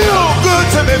real good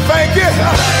to me. Thank you.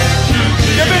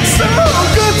 You've been so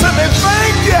good to me.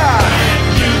 Thank you.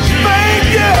 Thank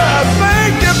you.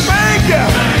 Thank you. Thank you.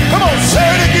 Come on, say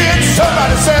it again.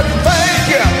 Somebody said thank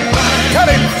you. Tell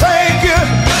him thank you.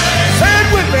 Say it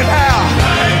with me now.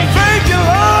 Thank you,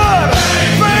 Lord.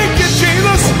 Thank you,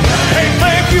 Jesus. Can't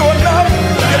thank you enough.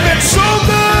 You've been so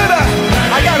good.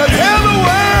 I gotta tell the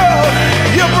world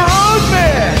you brought me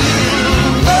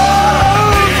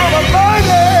from a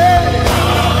mighty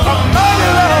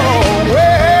long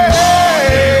way.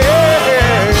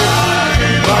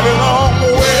 Mighty long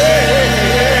way.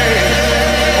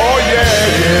 Oh yeah,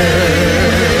 yeah.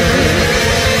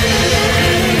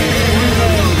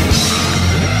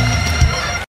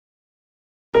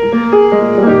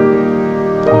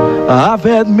 I've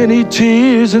had many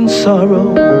tears and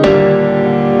sorrow.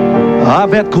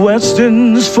 I've had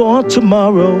questions for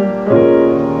tomorrow.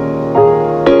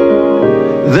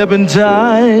 There've been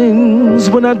times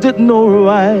when I didn't know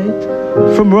right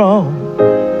from wrong.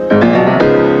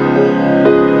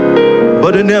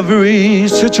 But in every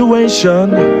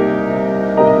situation,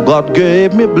 God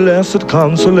gave me blessed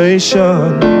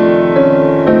consolation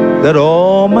that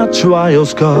all my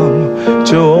trials come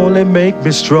to only make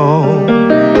me strong.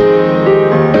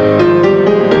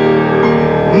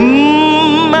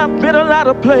 I've been a lot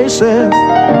of places,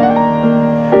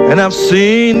 and I've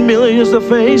seen millions of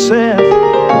faces,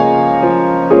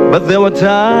 but there were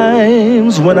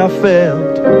times when I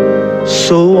felt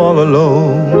so all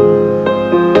alone.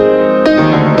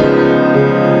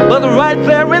 But right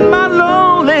there in my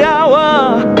lonely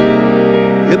hour,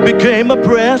 it became a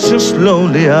precious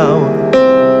lonely hour,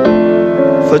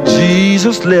 for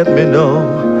Jesus let me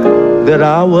know that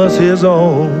I was his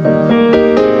own.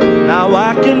 Now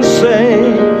I can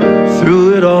say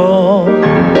through it all,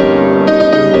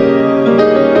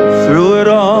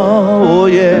 oh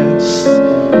yes,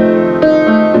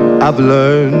 I've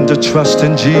learned to trust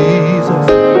in Jesus.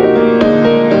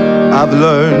 I've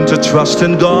learned to trust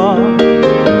in God.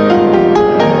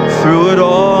 Through it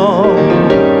all,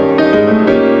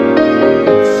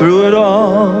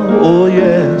 oh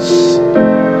yes,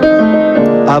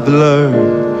 I've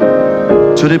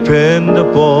learned to depend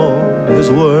upon his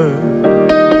word.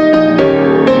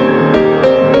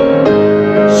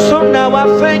 So now I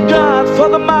thank God for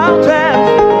the mountains,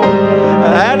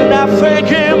 and I thank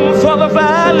him for the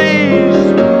valleys,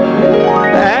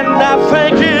 and I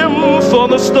thank him for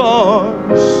the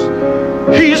storms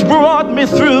he's brought me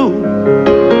through.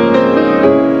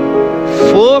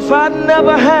 For if I'd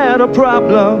never had a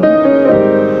problem,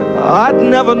 I'd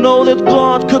never know that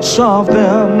God could solve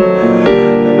them.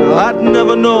 I'd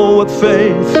never know what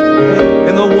faith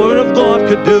in the Word of God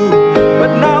could do.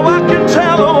 But now I can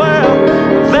tell the world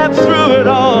that through it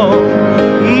all,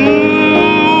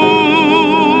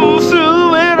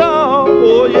 through it all,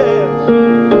 oh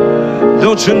yeah.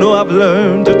 Don't you know I've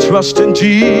learned to trust in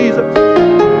Jesus?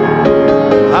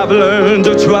 I've learned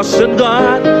to trust in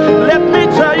God. Let me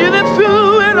tell you that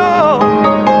through it all,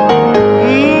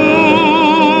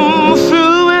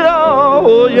 through it all,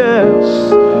 oh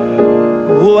yes,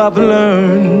 oh I've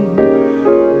learned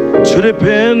to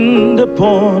depend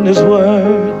upon his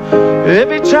word.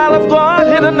 Every child of God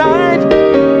here tonight,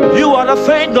 you ought to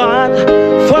thank God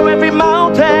for every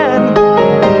mountain.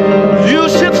 You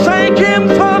should thank him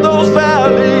for those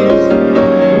valleys,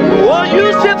 or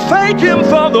you should thank him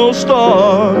for those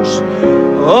storms,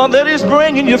 oh, that he's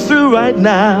bringing you through right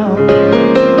now.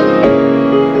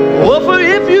 Oh, for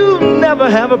if you never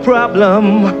have a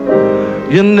problem,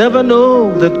 you never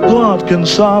know that God can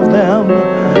solve them.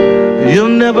 You'll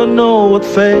never know what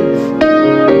faith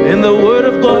in the Word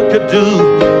of God could do.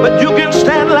 But you can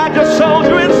stand like a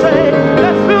soldier and say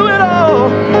that through it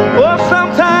all, or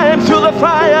sometimes through the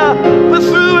fire, but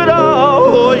through it all,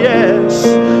 oh yes.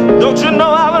 Don't you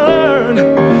know I've learned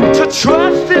to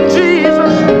trust in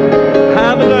Jesus?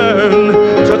 I've learned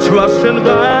to trust in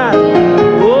God.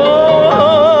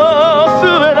 Oh,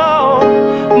 through it all,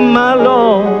 my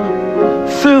Lord,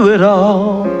 through it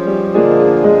all.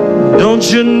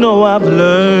 Don't you know I've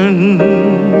learned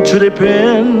to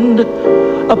depend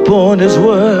upon his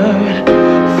word.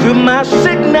 Through my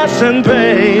sickness and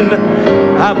pain,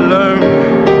 I've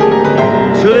learned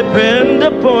to depend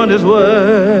upon his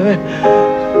word.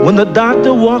 When the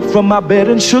doctor walked from my bed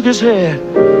and shook his head,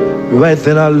 right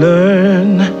then I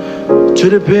learned to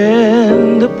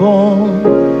depend upon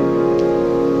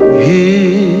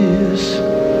his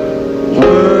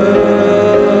word.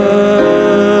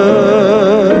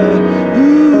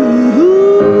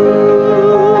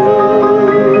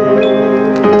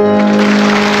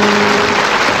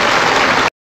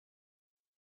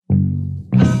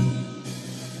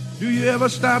 Do you ever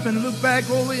stop and look back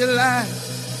over your life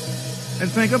and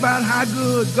think about how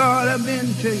good God has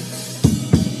been to you?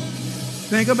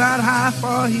 Think about how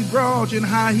far he brought you and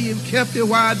how he has kept you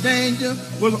while danger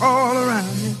was all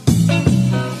around you.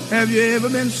 Have you ever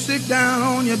been sick down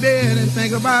on your bed and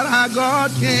think about how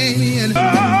God came in?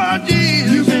 Oh,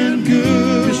 Jesus, you've been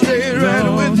good. You stayed right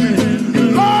with me.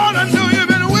 Lord, I know you've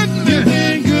been with me. You've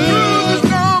been good. Through the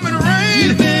storm and rain.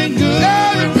 You've been good.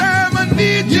 Every time I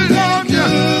need you, Lord, you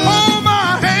hold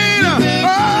my hand.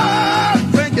 Oh,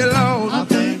 thank you, Lord. I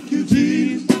thank you,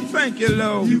 Jesus. Thank you,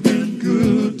 Lord. You've been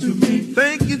good to me.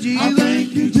 Thank you, Jesus. I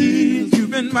thank you, Jesus.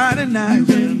 You've been mighty nice. You've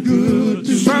been good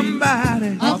to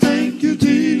somebody. I thank you,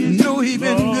 Jesus. Know he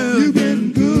been good. You've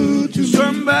been good to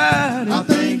somebody. I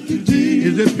thank you,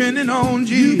 Jesus. Is depending on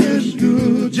Jesus. You've been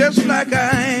good just like I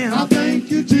am. I thank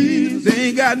you, Jesus. They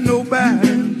ain't got nobody.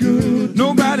 You've been good.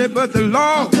 Nobody but the Lord.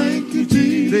 I thank you,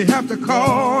 Jesus. They have to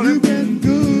call him. You've been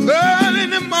good. Early in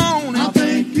the morning. I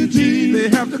thank you, Jesus. They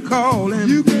have to call him.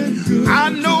 You've been good. I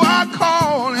know I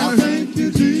call him. I thank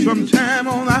you, Jesus. Sometime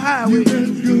on the highway.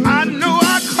 I know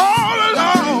I call the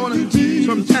Lord.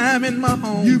 Sometime in my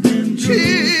home. You've been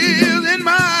chills in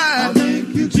my eyes.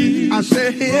 I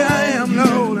say, here I am,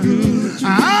 Lord.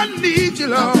 I need you,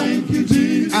 Lord.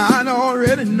 I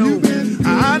already know.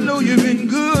 I know you've been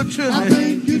good to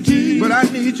me. But I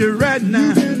need you right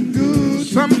now.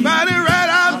 Somebody right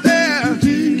out there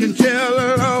can tell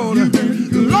the Lord.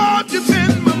 Lord, you've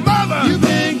been my mother. You've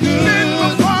been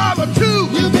my father too.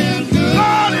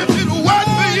 Lord, if it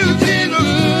wasn't for you, Jesus,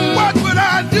 what would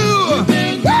I do?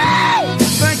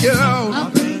 Thank you, Lord. I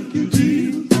thank you,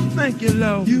 Jesus. Thank you,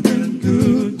 Lord. You've been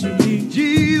good to me,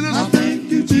 Jesus. I thank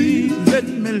you, Jesus. Let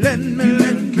me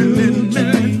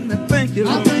thank you,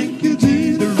 Lord. I thank you,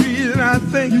 Jesus. The reason I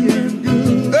thank you,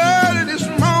 early this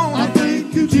morning, I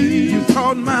thank you, Jesus. You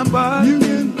taught my body. You've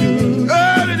been good.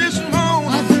 Early this morning,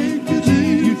 I thank you,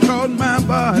 Jesus. You taught my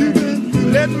body.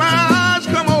 Let my eyes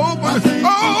come open.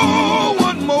 Oh,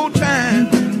 one more time.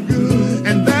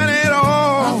 And that ain't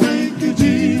all. I thank you,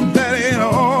 Jesus. That ain't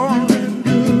all.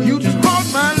 You taught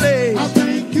my legs. I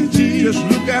thank you, Jesus. Just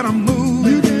look at them move.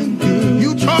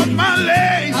 You taught my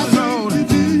legs, Lord.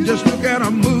 Just look at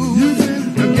them move.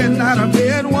 Getting out of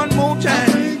bed one more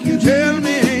time. Tell me,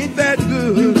 ain't that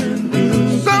good?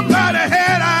 Somebody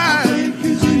had eyes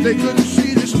they couldn't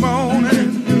see this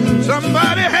morning.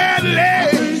 Somebody had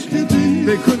legs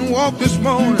they couldn't walk this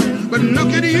morning. But look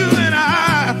at you and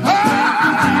I.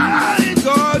 Ain't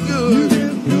God good?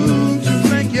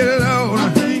 Thank you, Lord.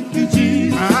 I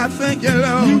thank you,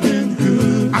 Lord.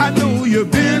 I know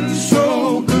you've been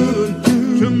so good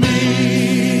to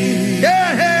me.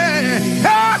 Yeah, yeah, yeah,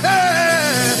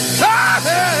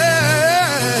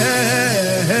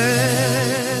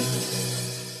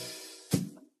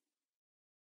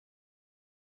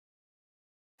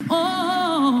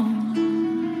 Oh,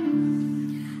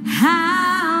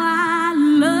 how I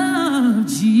love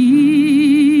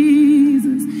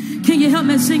Jesus. Can you help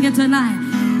me sing it tonight?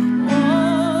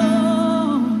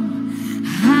 Oh,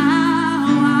 how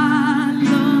I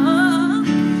love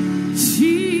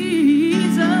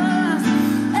Jesus.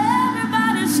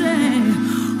 Everybody say,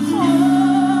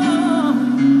 oh,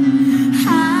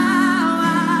 how I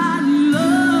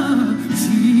love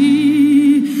Jesus.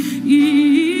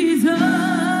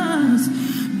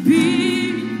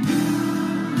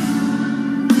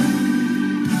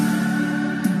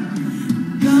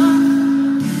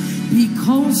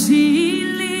 Because he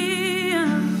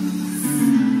lives,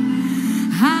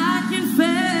 I can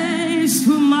face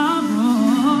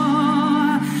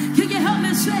tomorrow. Can you help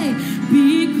me say,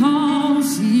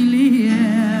 because he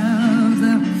lives,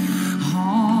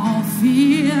 all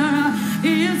fear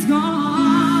is gone.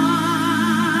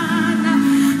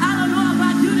 I don't know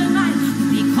about you tonight,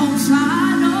 because I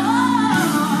know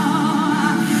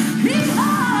he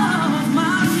holds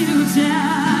my future.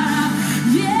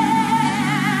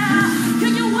 Yeah.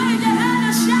 Can you wave your hand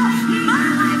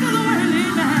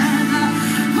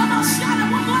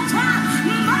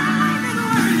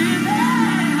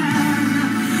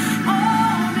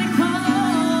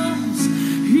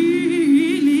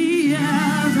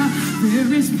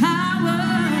is power,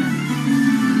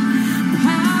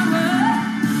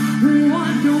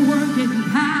 wonder-working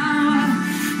power,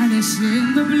 and it's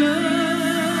in the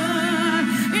blood.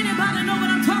 Anybody know what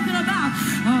I'm talking about?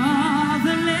 Of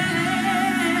the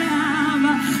Lamb.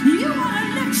 You want to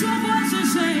lift your voice and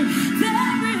say,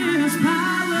 there is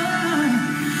power,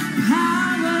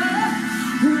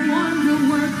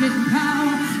 wonder-working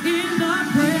power in the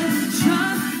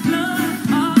precious blood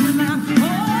of the Lamb.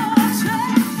 Oh, say,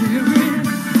 there is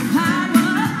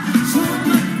power, so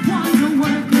much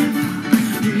wonder-working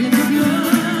in the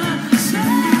blood.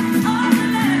 Say, of the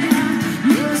Lamb.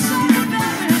 You say,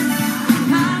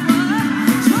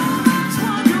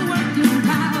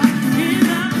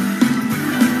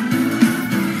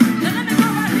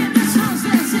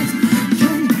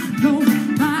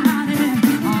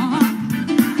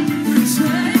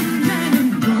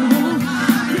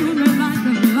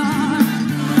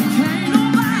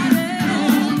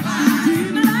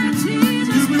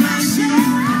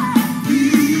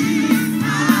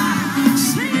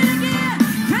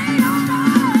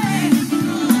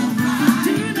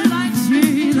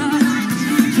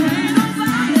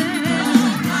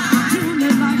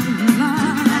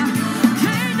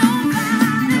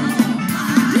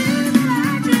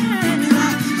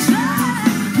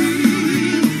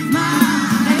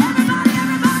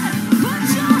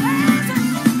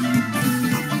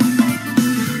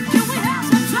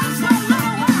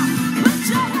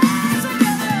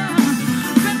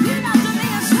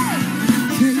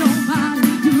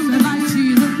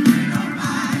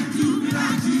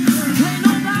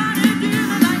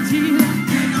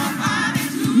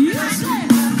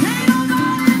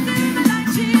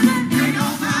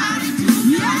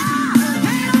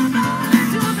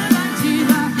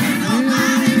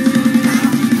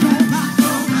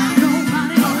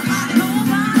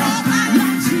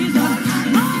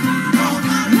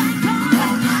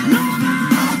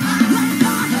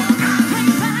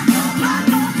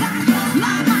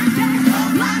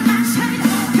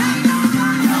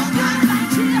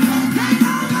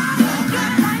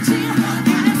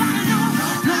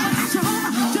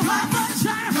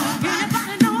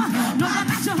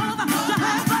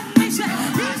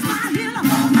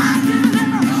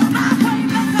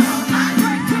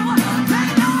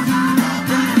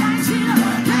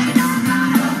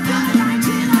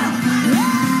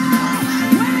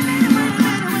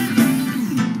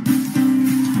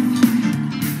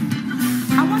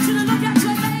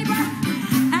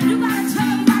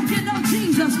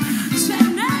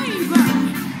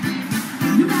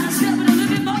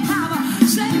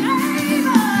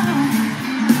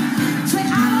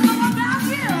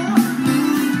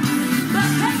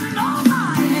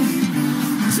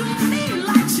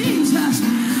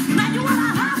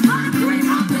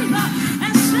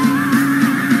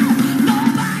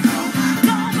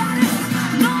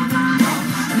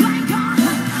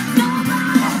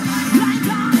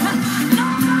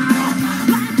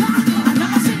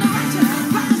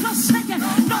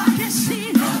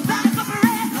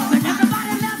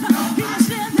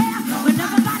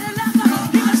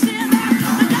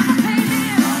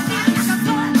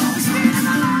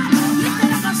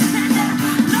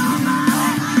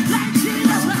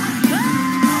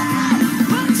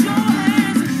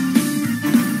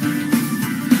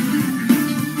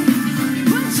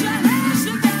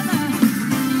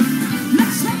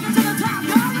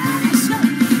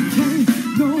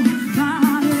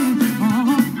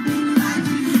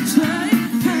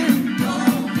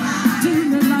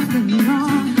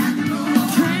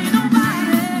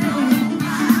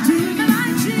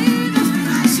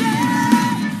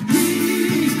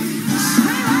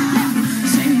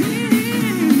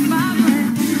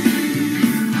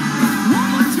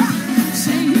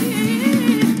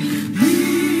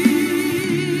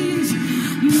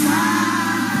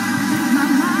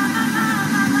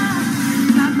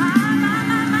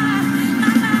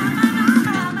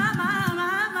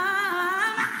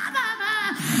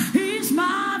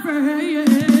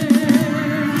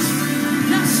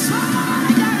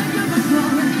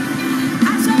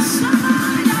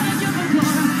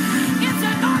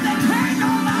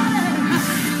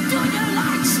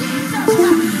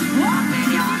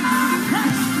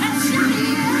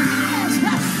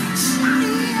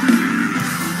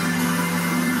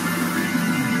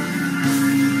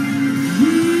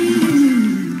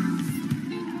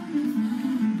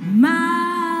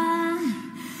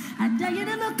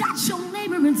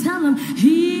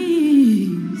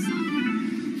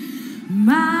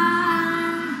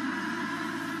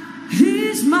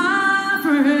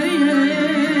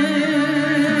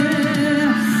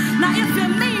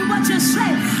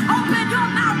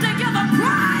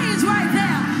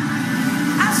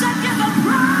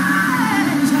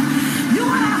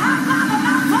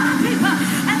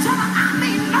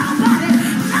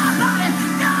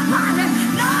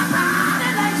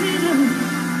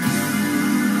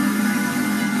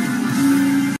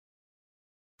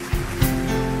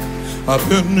 I've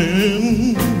been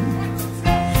in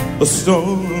a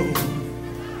storm.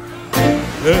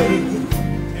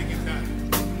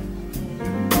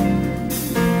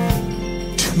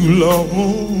 Too long.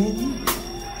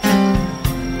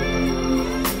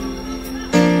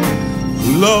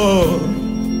 Lord,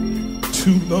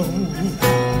 too long.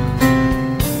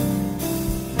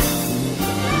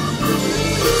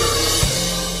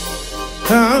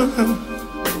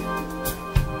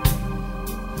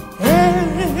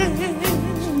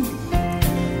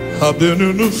 I've been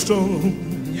in a storm.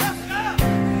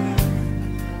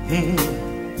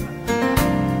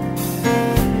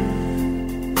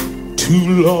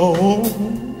 Too long.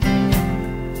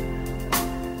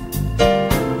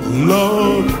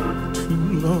 Lord,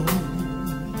 too long.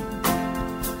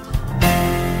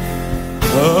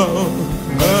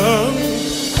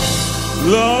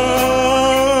 Lord,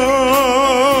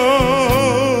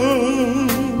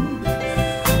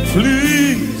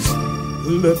 please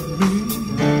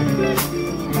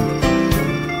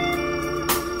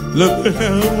let me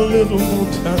have a little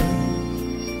more time.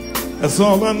 That's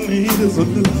all I need is a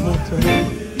little more time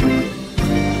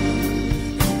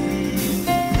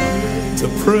to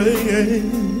pray.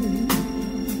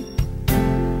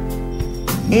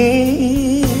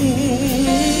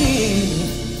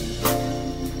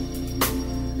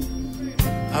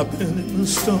 I've been in the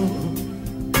storm.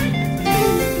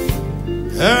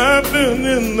 I've been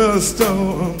in the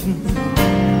storm.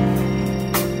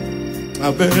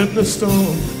 I've been in the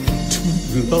storm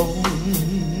too long.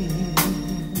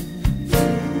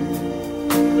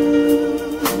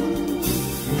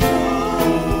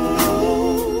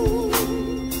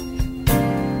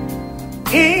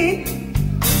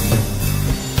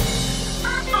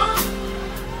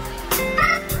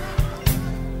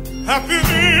 I've been in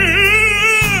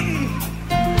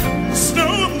the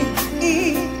storm.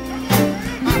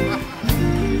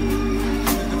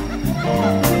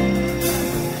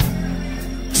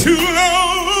 Too long.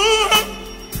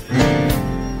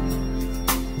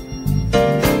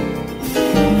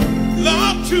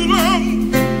 Lord, too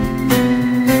long.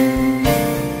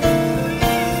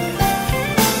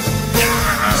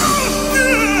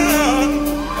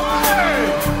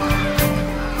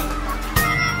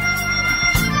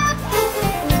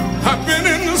 I've been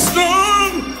in the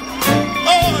storm.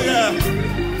 Oh yeah.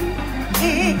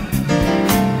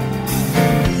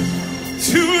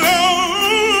 Too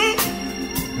long.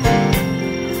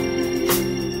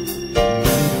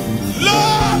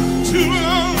 Lord, too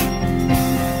long.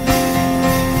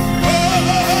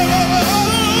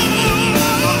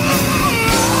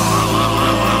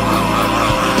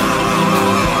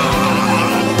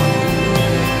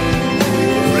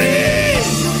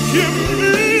 Please give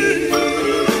me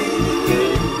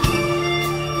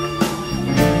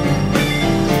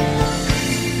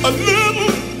a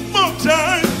little more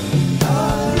time.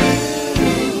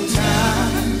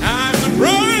 I should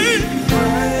pray.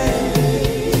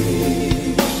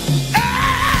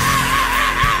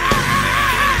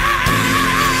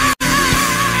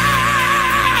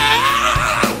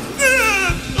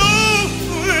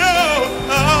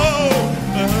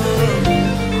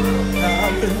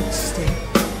 I've been stuck.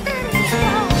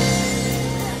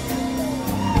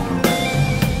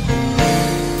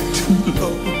 Too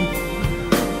long.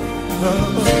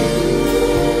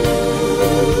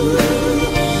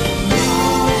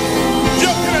 Yo,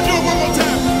 can I do it one more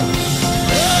time?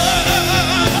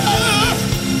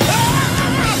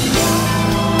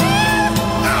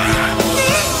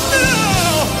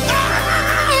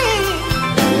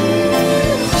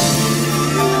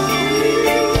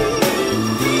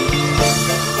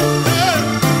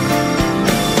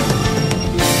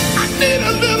 I need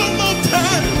a little more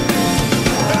time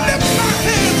to lift my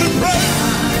hands and pray.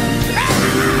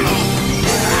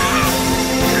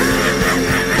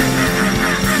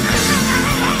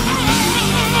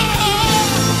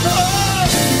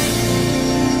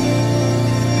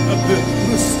 I've been in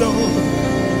the storm.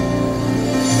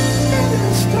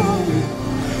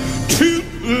 Too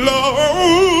long.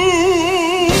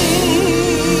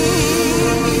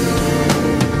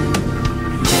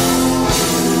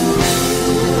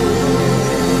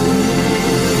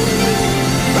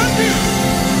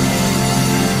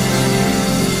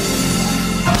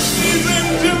 Ladies and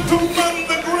gentlemen,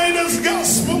 the greatest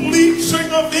gospel lead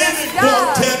singer of any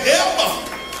quartet ever,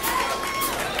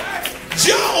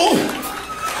 Joe,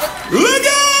 look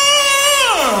out!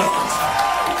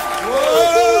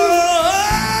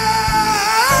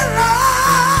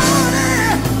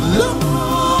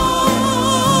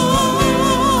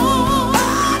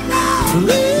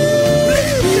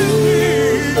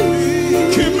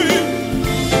 Keep me.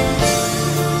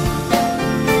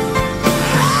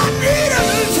 I need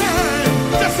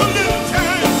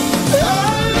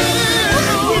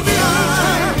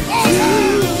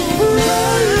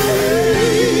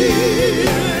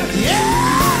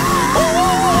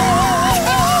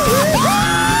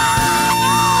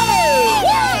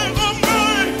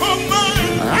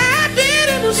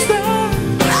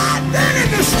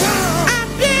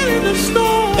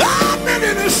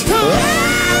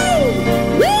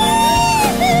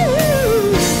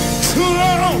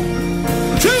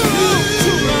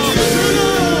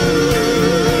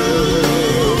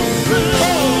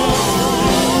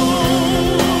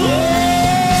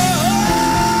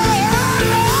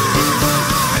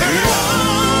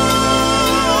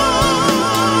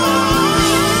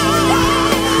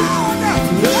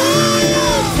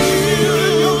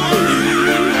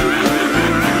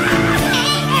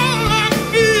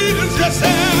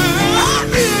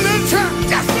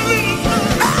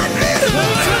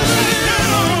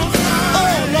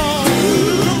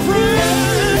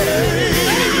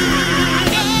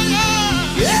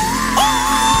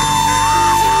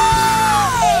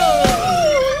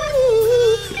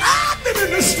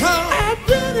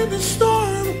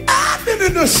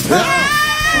the storm.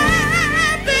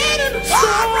 I've been in the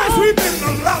storm. We've been in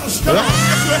a lot of storms.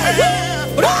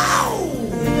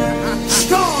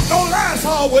 Storm don't last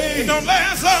always. It don't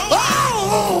last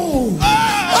always.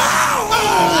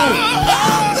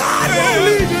 God won't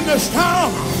leave in the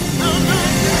storm.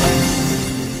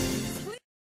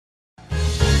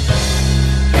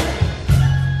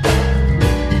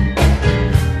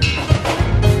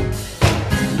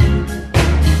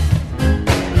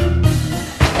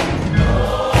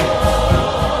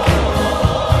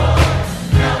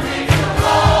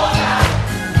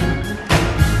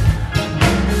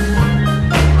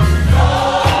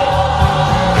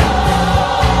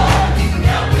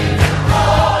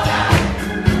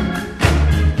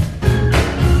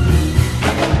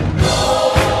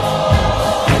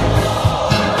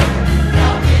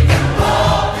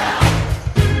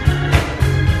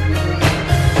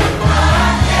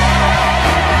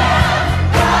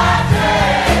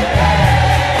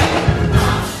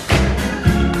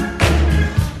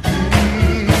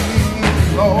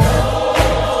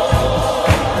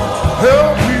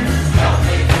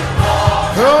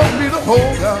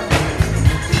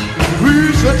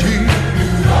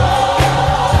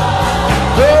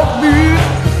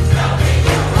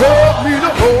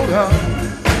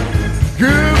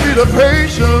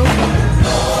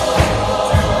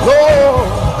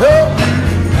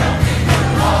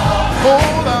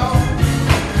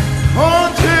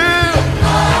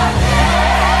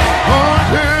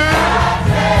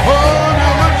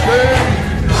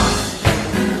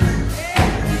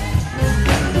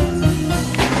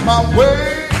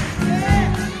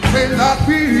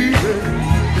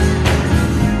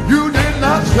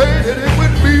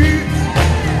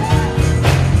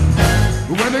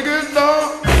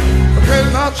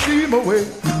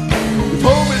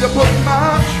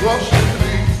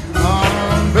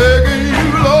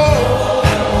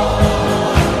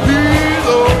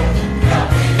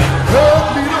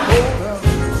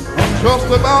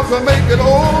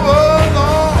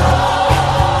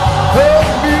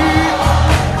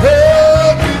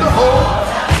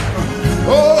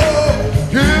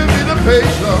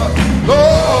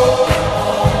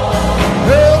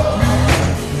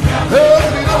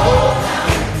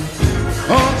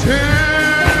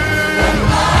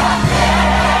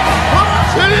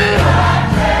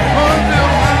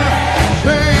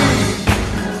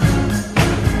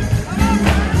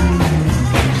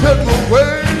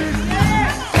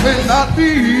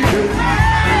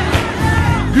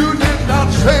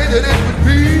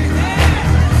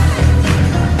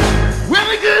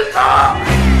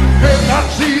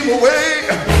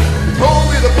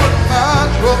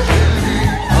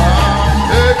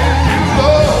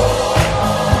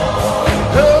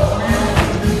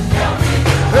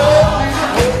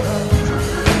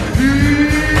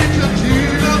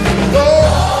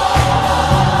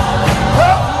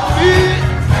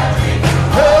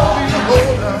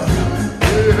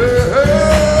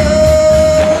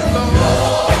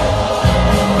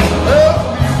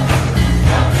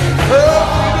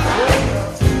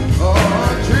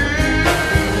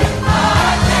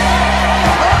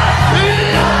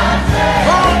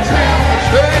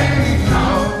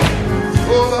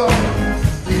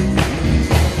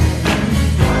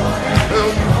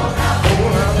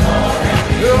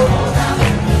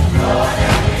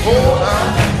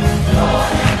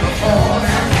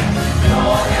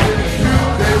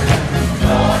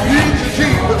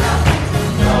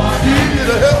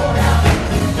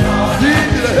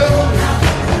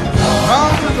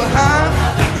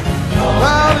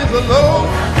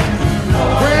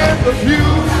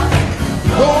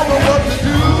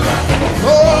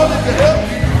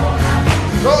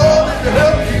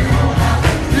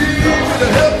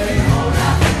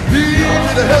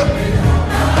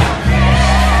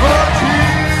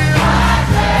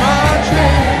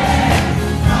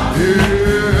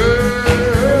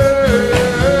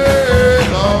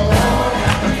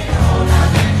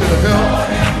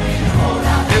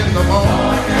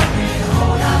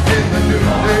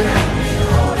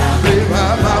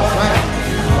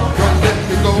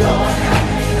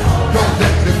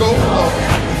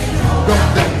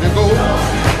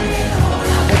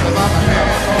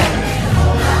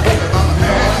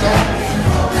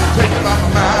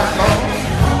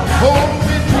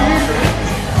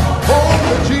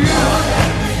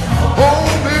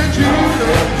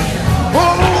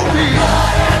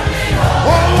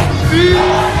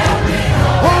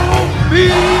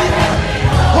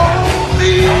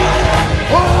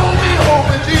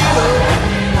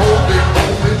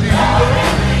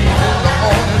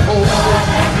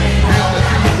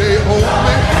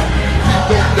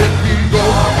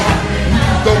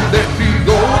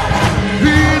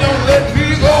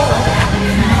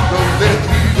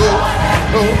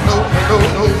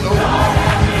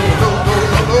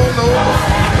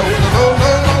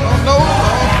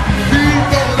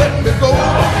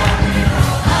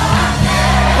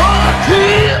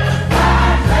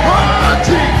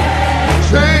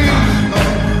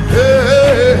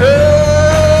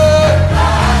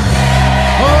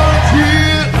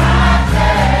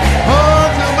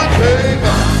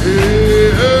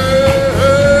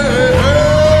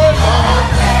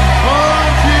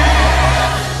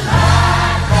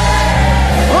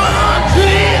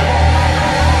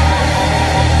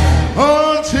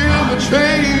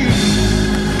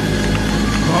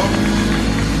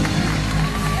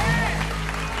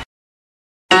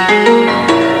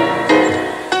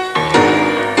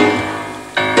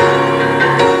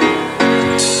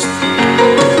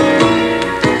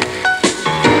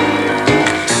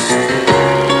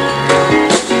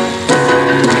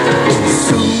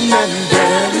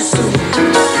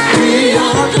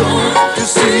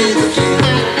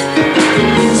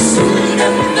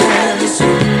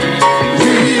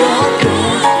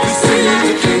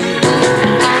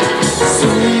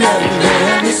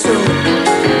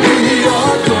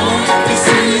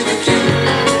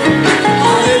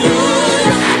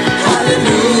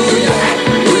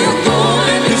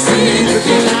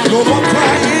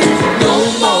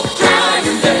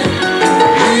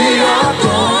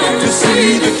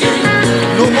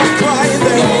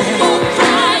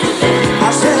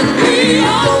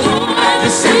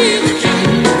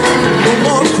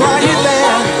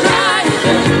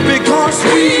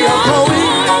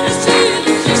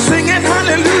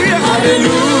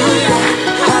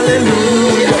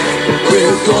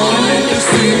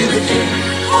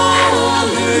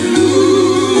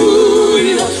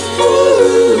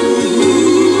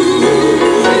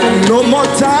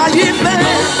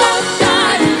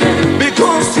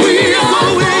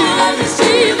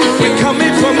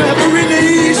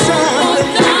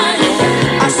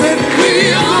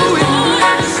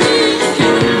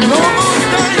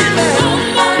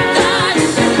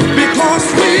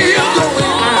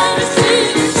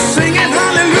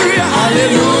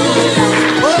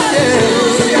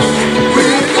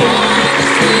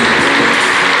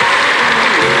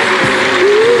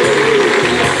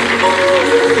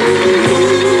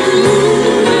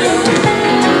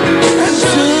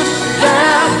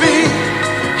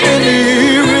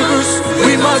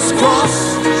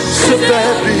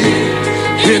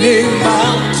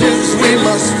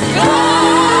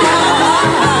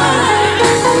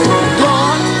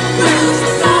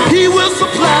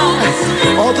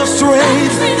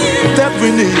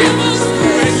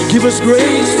 Give us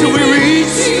grace till we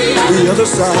reach the other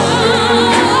side.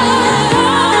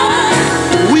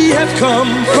 We have come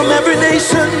from every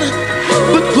nation,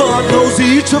 but God knows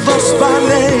each of us by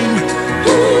name.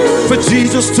 For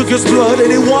Jesus took his blood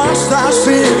and he washed our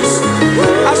sins.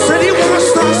 I said he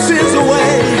washed our sins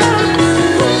away.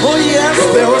 Oh yes,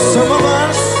 there are some of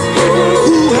us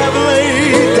who have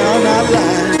laid down our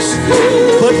lives,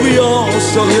 but we all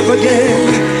shall live again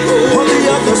on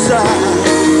the other side.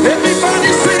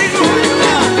 Everybody sing right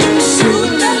now.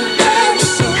 Soon and very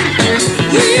soon,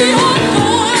 we are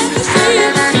going to see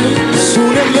him.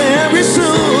 Soon and very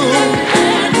soon,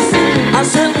 I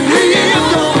said we are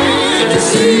going to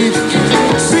see him.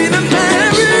 Soon and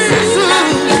very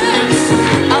soon,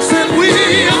 I said we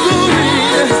are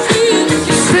going to see him.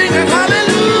 Sing a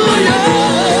hallelujah.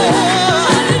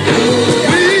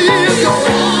 We are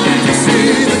going to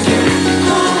see the King.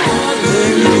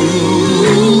 Hallelujah.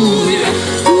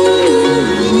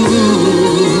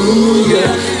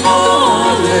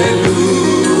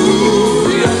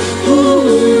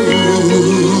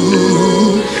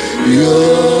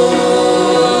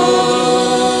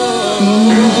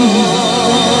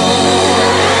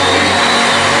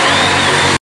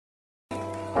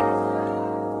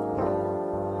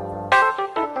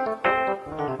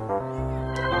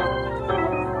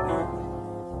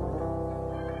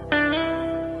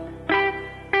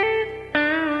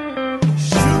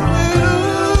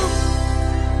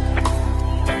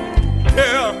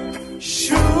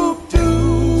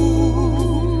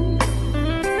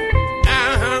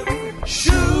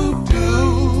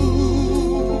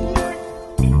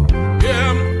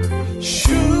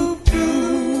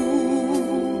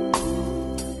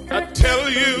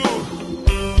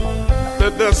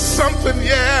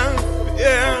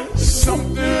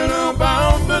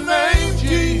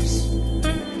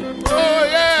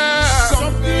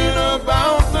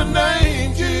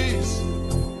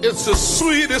 It's the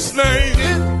sweetest name.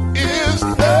 It is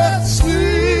the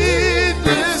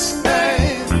sweetest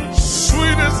name.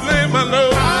 Sweetest name I know.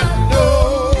 I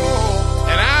know.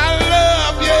 And I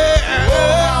love, yeah. Oh,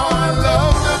 how I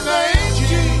love the name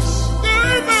Jesus.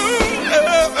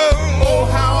 Oh,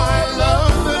 how I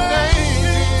love the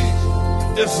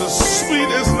name Jesus. It's the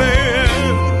sweetest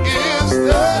name. It's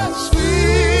the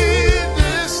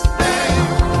sweetest name.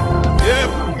 Yep.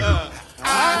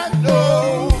 I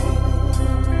know.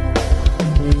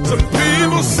 Some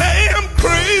people say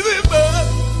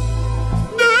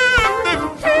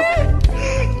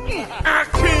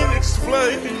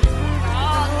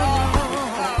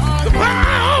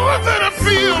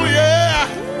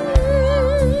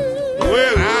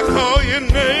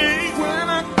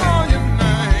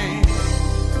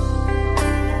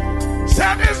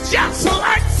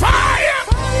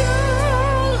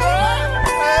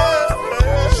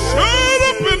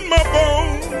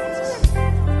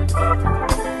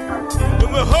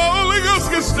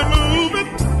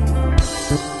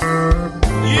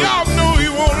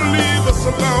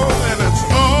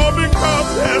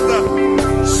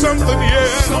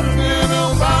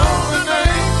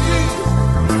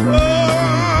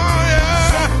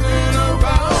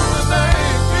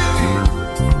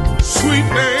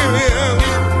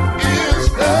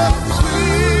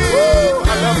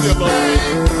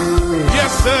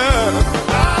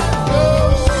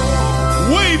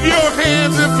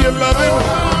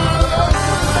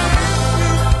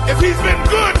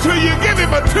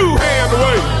a two-hand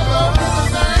wave.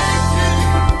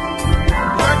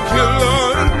 Thank you,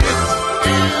 Lord.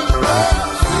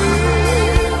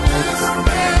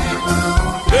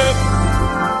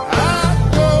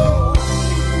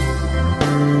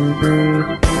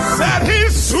 Said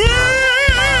he's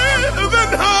sweeter than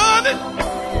honey.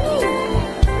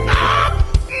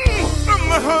 From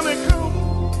the honeycomb.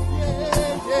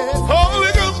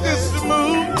 Holy Ghost is to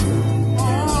move.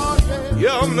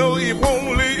 Y'all know he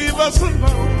won't leave us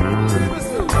alone.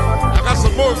 I got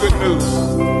some more good news.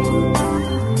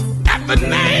 At the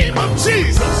name of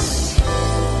Jesus,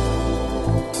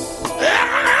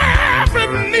 every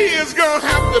knee is gonna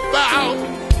have to bow.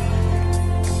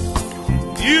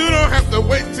 You don't have to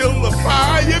wait till the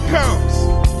fire comes.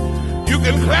 You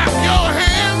can clap your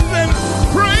hands and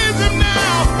praise him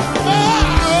now. Oh,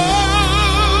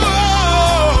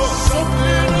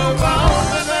 something about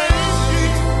the name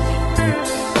Jesus.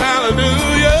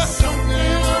 Hallelujah.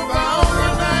 Something about the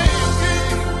name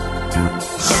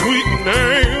Jesus. Sweet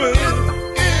name. It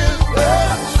is the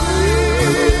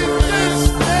sweetest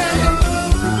name.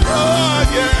 Oh,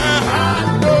 yeah.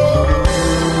 I know.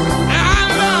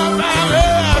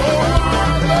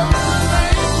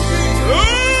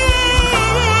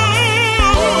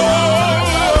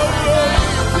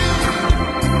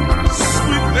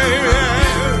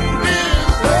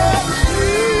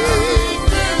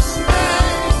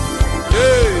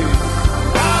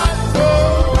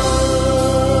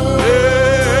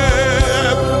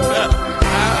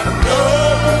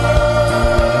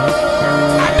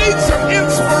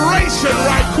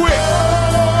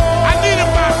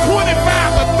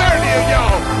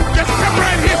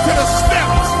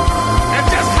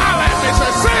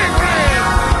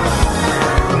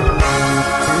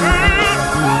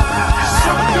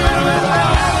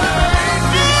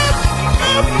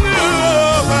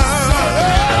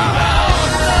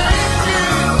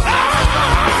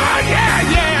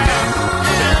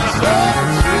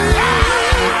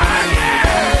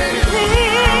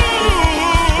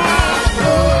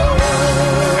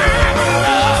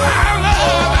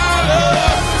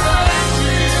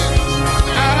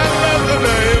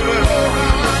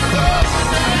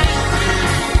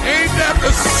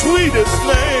 Sweetest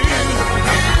name.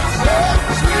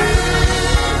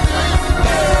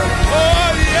 Oh,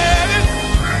 yeah.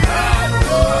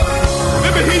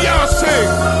 Let me hear y'all sing.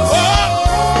 Oh.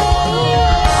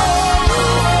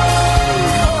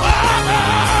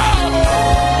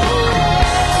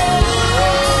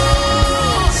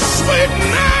 Sweet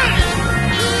name.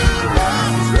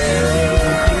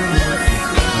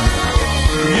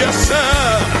 Yes, sir.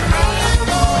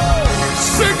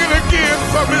 Sing it again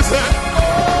for me, sir.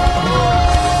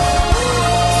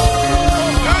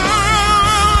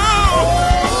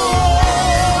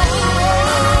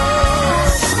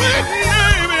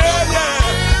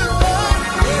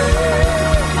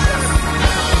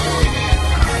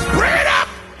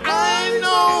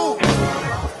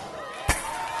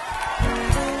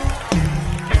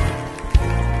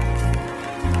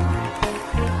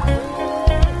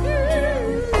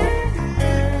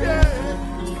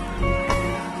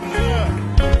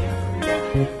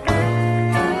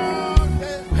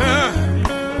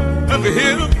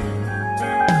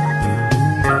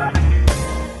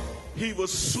 He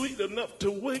was sweet enough to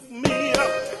wake me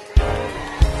up.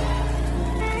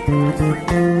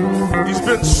 He's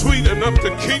been sweet enough to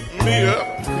keep me up.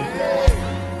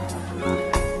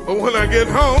 But when I get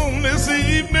home this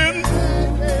evening,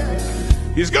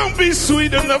 he's gonna be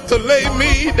sweet enough to lay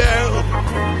me down.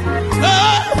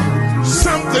 Oh,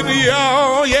 something,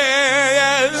 y'all,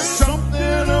 yeah,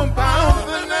 something about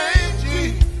the name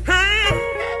Jesus.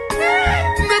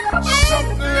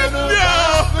 Something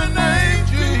about the name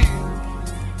Jesus.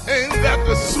 Ain't that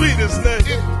the sweetest name?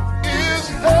 It is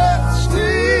the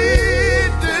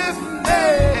sweetest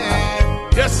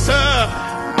name. Yes, sir.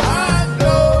 I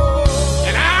know.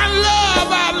 And I love.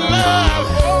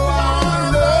 Oh, I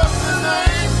love the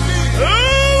name Jesus. Oh,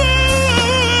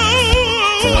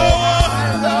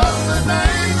 I love the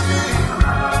name Jesus.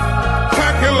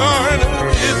 Thank you, Lord.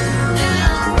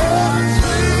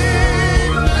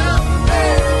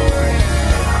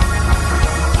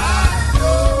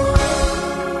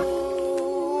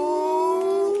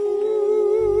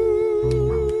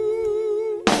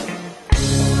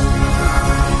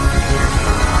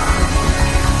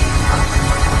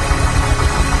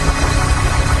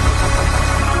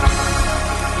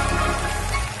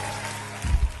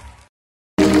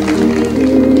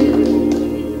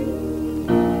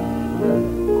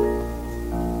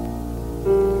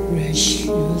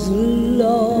 Precious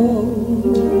Lord,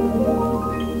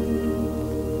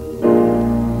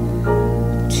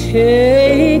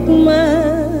 take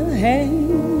my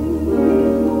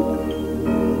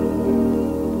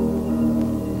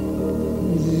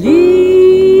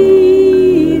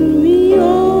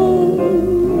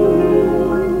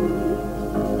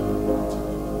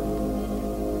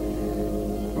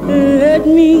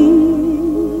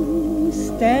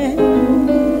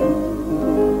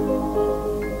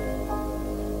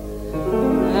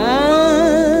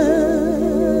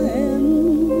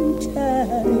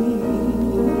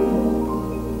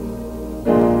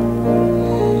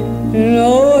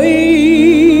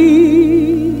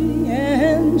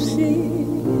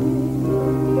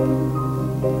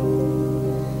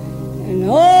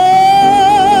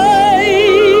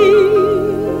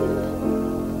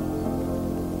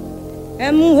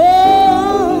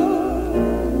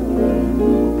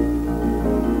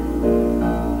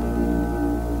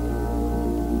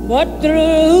but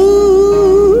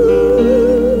through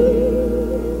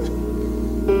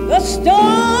the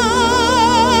storm,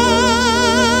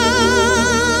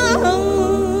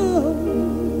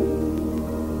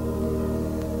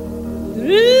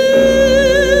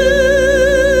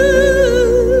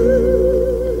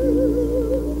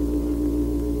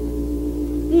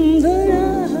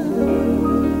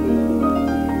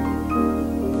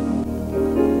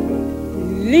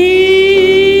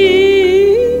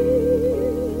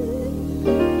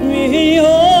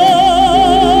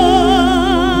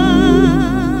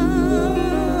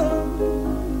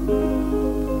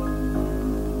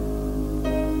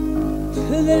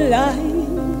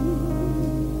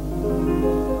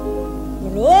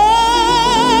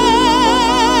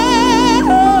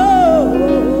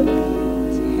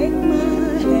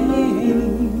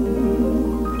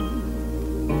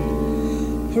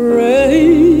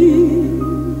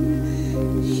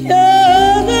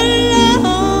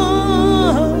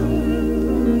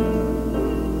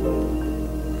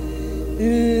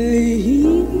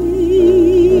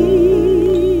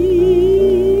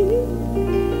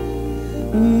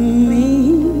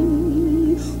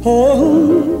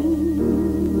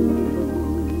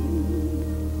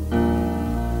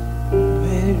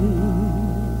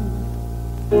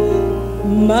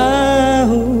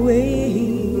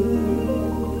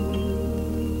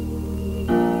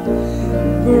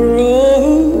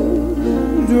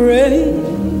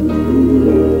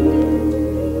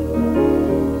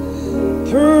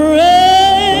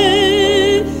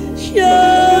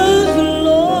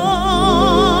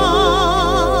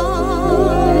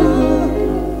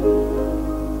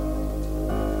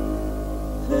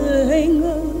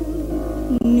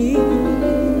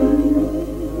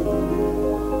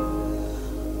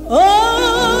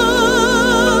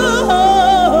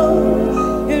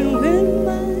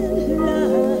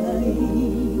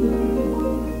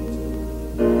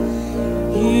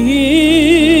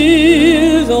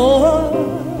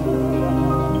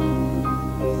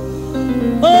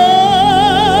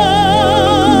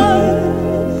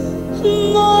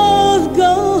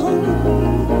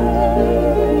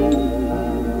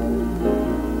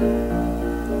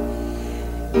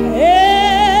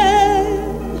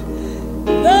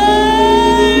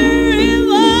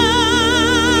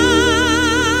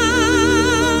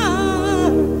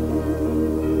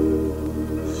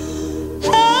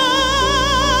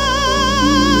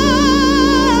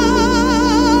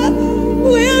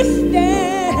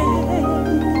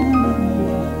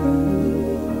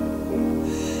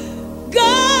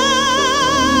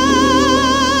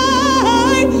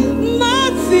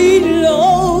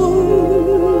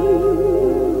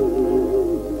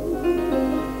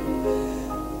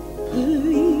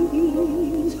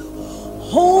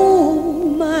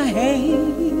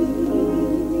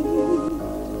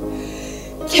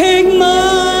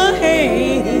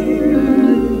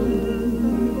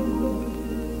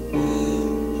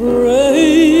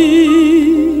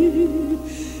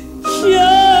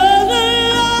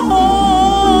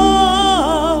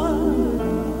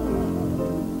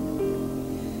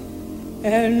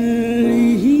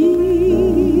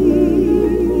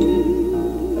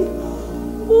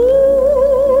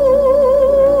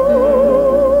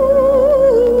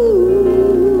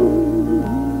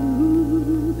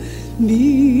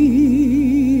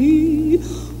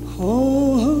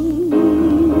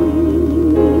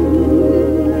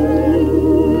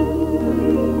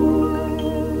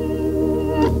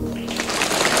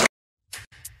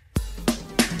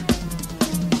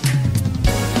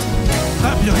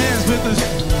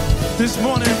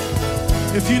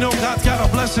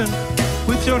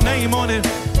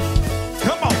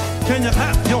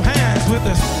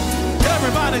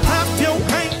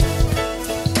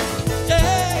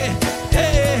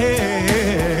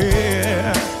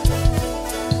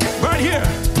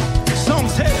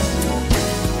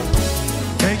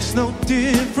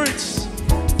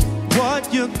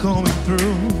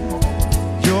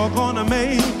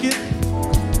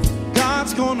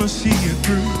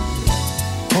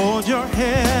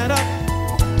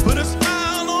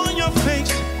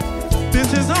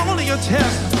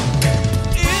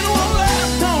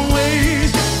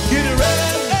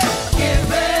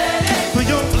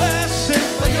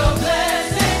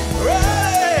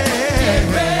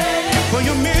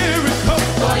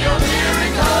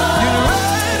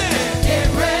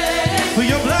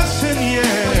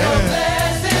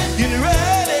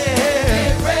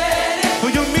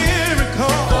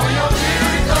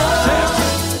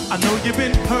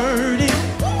 Hurting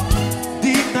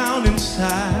deep down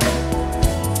inside.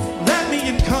 Let me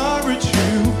encourage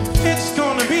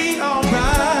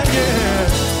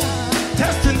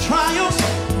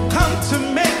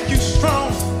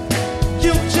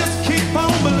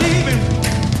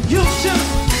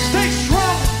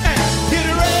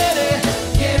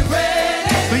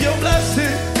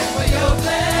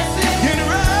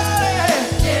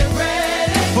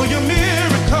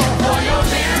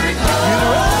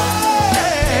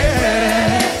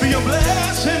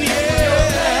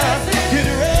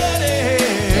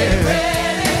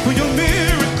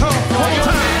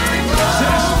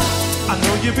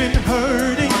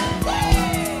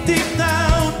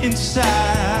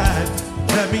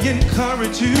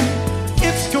encourage you.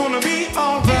 It's gonna be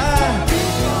alright.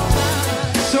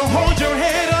 So hold your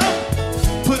head up,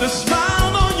 put a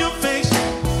smile on your face.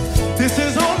 This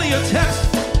is only a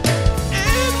test.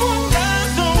 It won't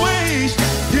last always.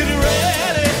 Get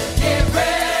ready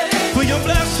for your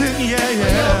blessing, yeah,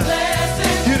 yeah.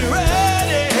 Get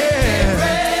ready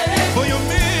for your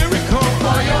miracle.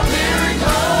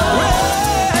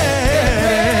 Ready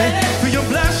for your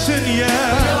blessing,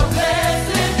 yeah.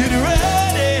 Get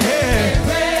ready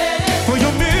for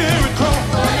your miracle.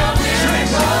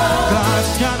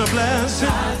 God's got a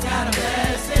blessing.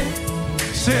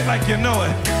 Say it like you know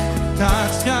it.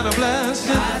 God's got a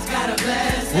blessing.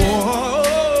 Oh,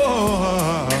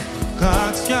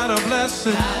 God's got a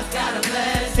blessing.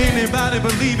 Anybody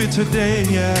believe it today?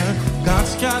 Yeah,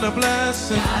 God's got a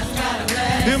blessing.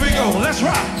 Here we go. Let's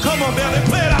rock. Come on, Belly,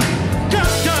 play it out.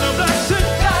 God's got a blessing.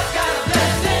 God's got a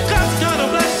blessing. God's got a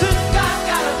blessing.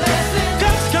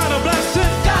 God's got a blessing.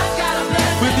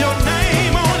 With your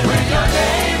name on it.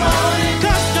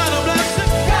 God's got a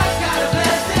blessing. God's got a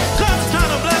blessing. God's got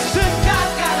a blessing.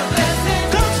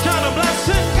 God's got a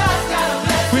blessing.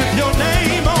 With your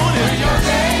name on it.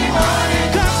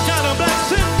 God's got a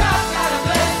blessing.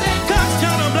 God's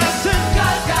got a blessing.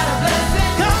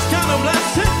 God's got a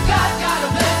blessing.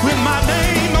 With my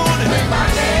name on it. With my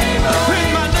name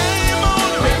on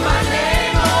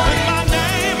it.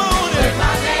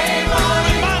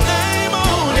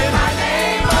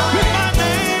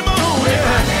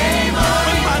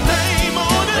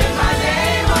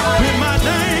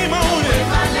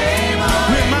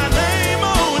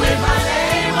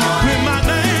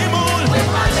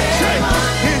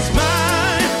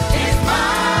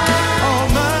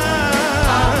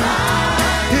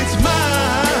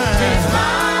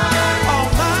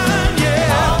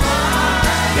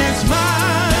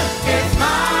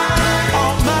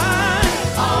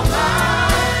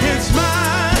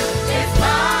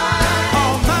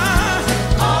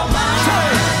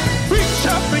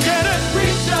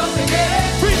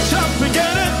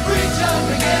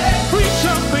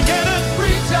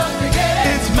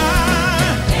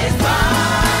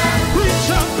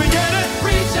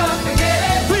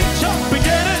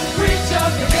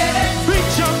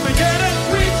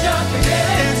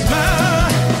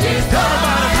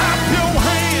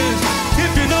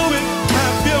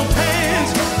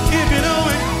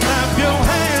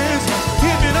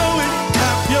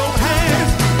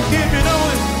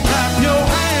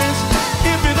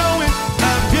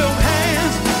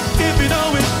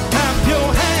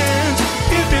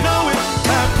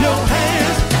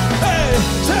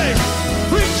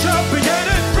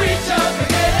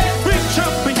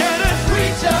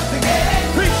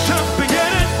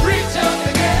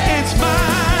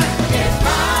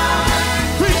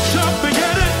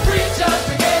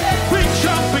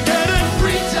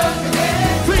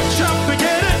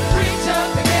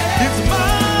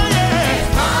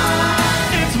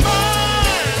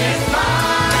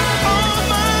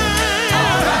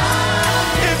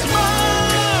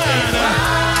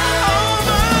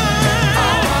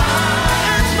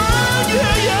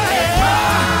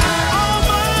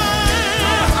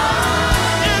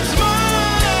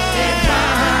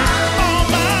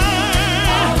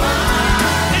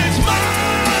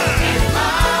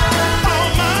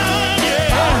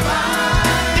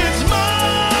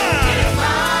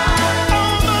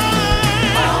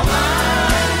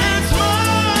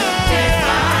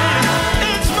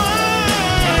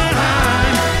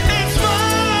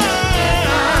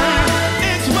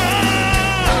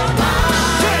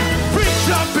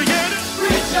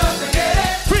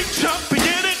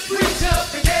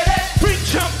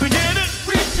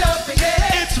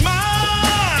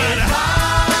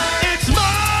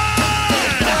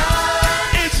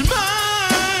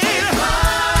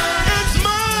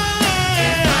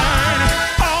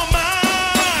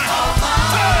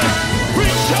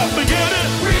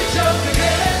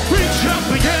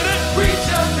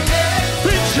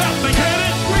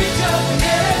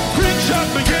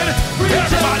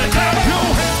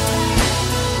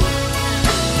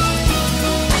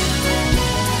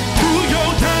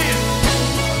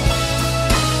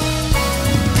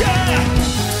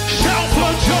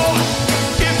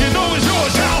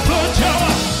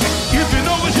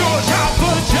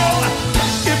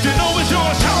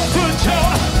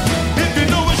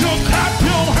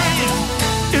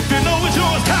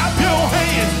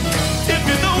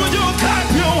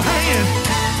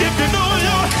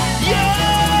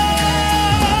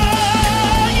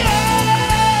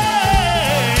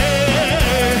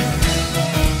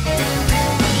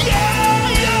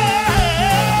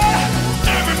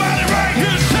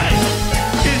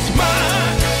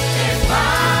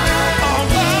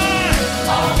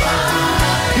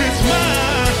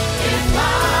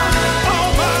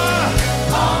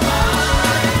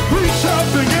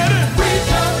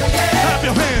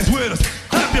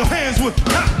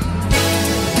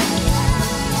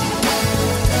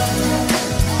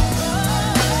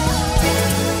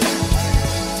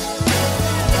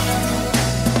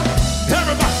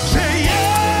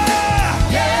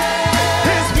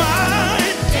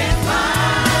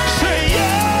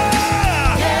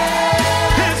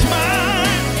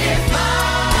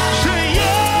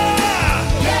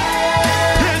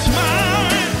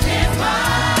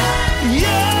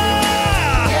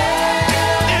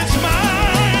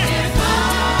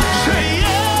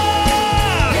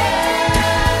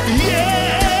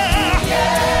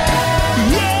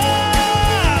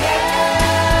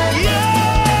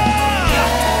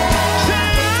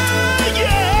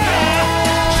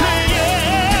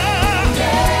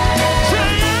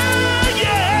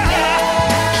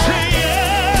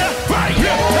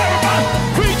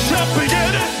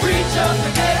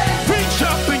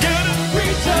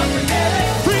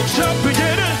 up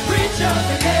beginning. Reach up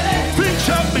and get it. Reach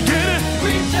up beginning.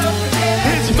 Reach up and get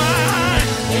it. It's mine.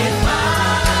 It's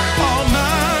mine. All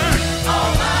mine.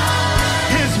 All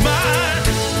mine. It's mine.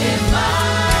 It's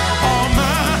mine. All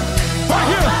mine. Right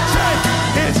here. Say,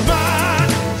 it's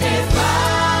mine. It's mine.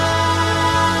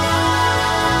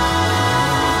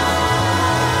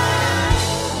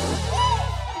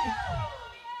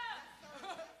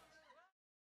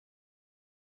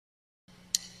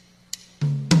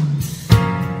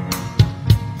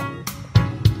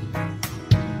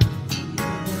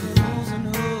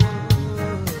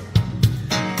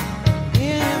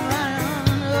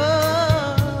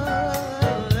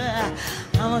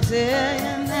 I'ma tell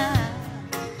you now.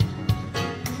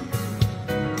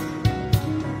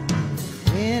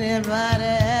 Anybody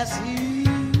asks you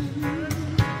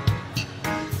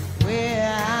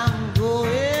where I'm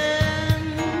going,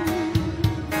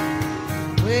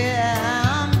 where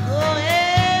I'm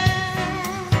going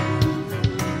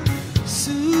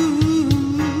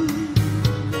soon.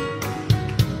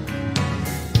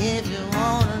 If you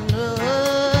wanna know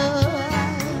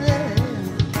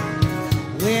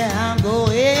where I'm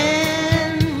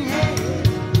going,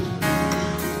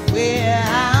 where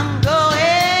I'm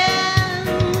going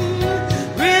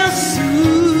real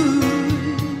soon.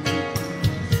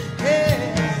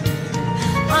 Yeah.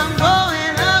 I'm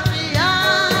going up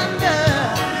yonder.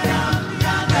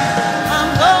 I'm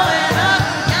going up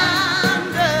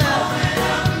yonder.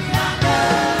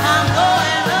 I'm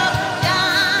going up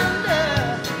yonder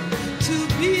to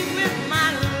be with my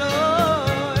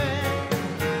Lord.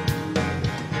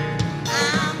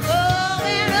 I'm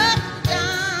going up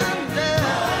yonder.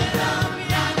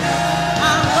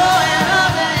 I'm going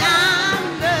up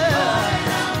yonder.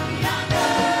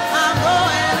 I'm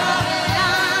going up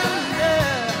yonder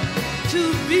to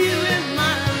be with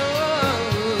my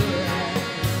Lord.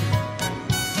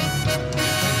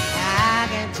 I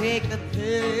can take the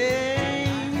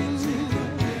pain,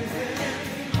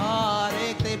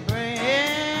 heartache they bring,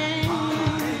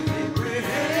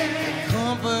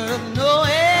 comfort of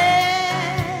knowing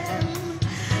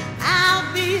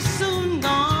I'll be soon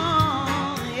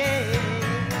gone.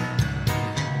 Yeah,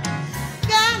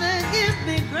 gotta give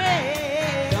me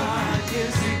grace. God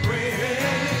gives me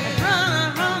grace.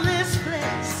 Run this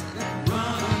place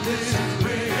Run this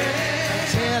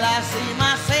race. till I see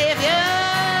my Savior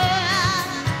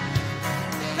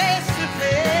face to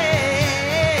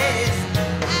face.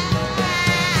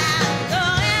 I'm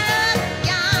going up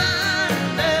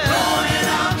yonder. Going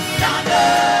up yonder.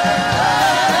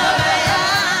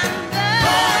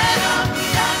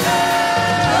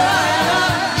 Going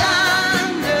up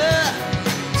yonder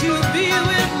to be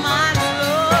with my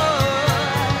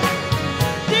Lord.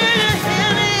 Do you hear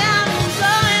me? I'm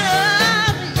going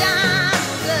up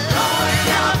yonder. Going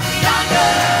up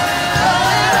yonder.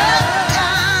 Going up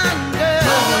yonder.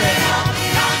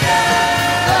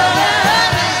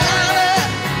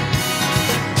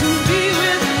 To be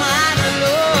with my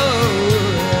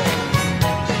Lord.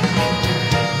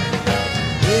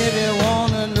 If you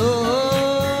wanna know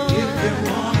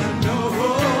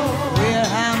where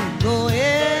I'm going,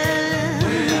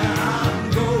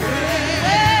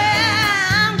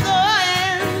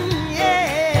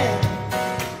 yeah,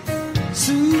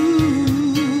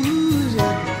 soon.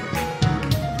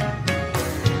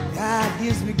 God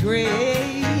gives me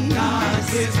grace.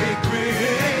 God gives me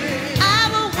grace. I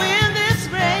will win this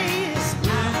race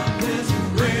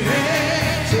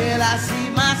till I see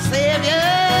my Savior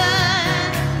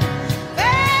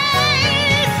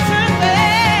face to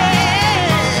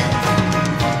face.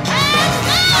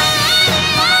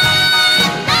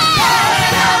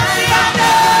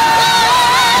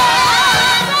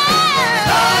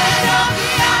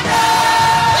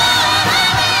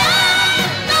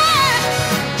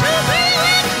 To be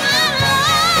with my Lord.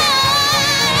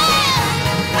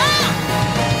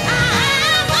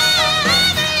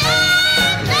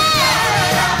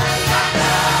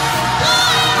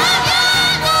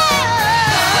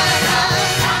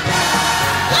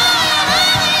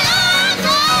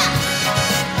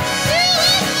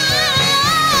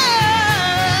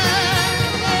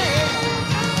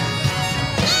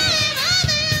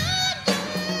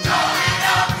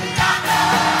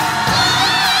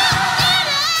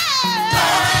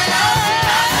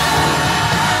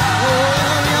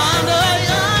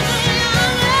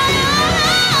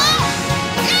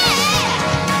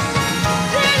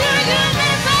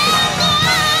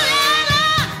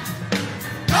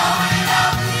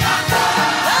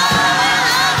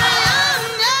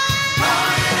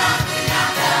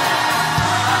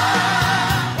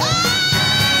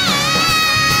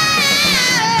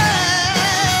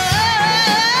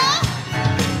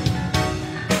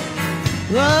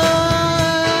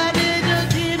 What did you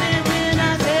give me when I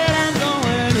said I'm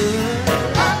going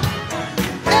up?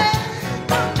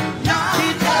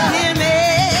 Did you hear me?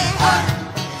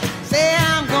 Say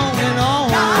I'm going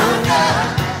on.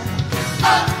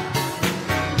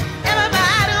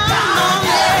 Everybody on,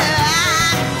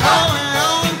 yeah, I'm going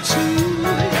on too.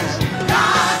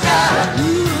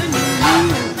 You and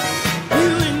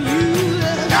you,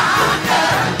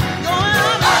 going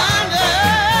on under.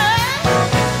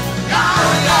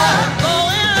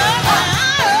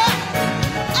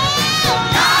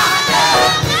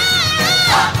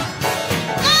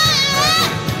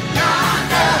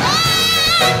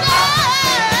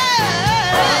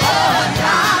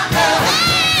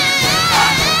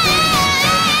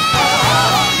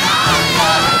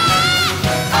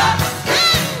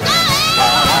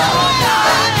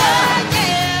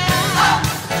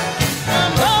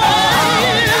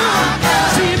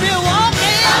 See me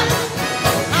walking,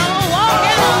 I'm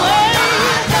walking away.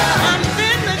 I'm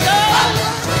fitting to go.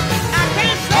 I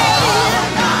can't stay.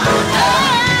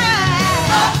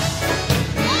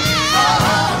 Going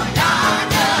on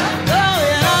yonder.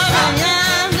 Going up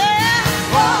yonder.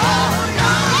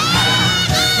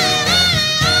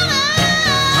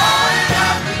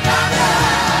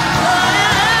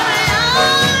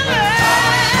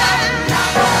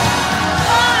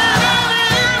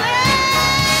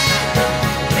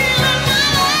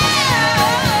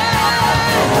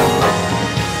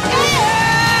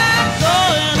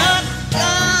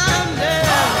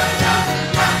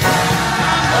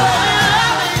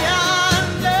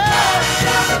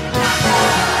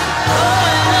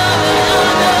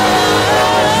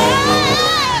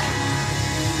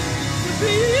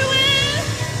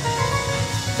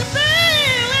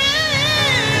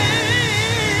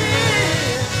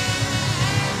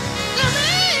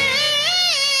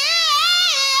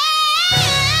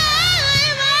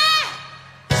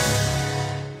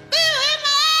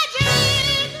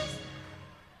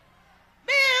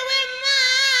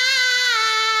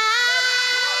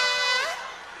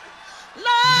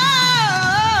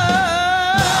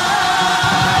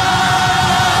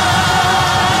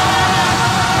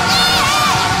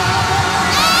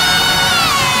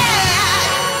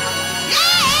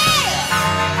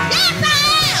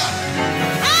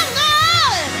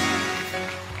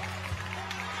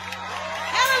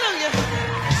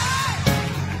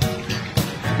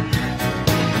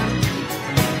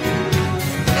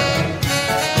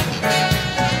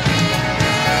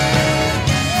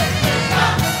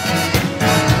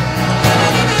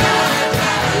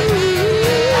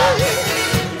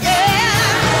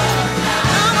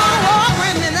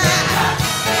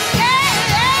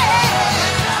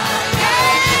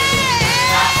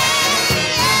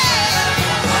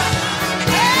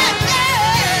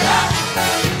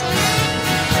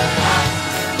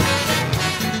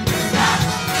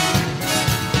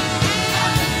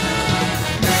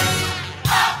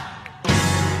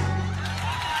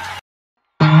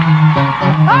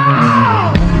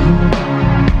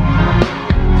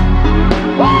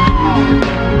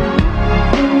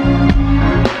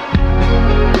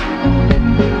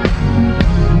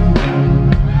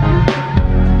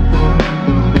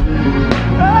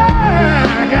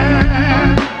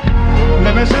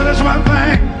 Let me say this one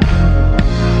thing.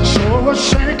 Soul was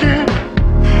shaking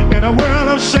in a world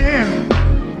of sin,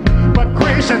 but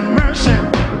grace and mercy,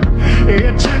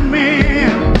 it took me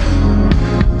in.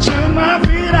 Turned my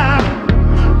feet out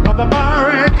of the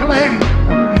miry clay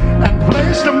and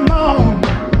placed them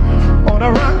on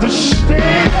a rock to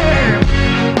stay.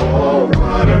 Oh,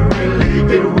 what a relief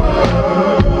it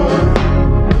was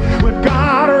when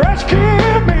God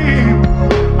rescued me.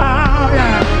 Oh,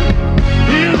 yeah.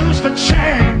 He loosed the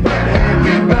chain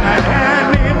that had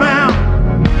me bound.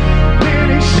 Then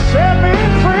he set me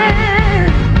free,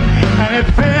 and it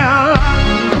felt like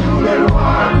cooling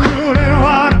water, cooling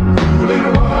water, cooling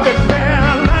water. It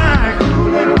felt like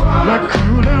cooling water, like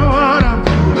cooling water,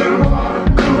 cooling water,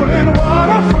 cooling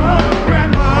water from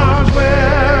Grandma's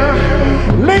well.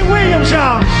 Lee Williams,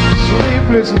 y'all.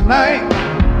 Sleepless night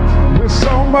with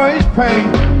so much pain.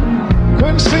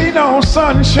 Couldn't see no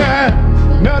sunshine,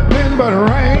 nothing but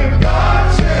rain.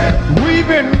 We've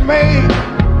been made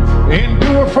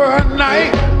endure for a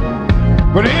night,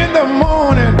 but in the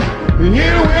morning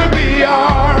it will be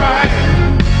alright.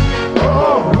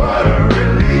 Oh, what a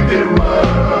relief it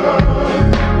was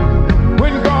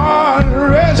when God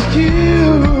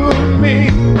rescued me.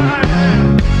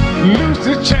 Loosed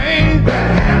the chain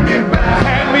that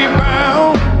had me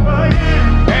bound,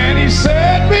 and he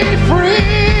set me free.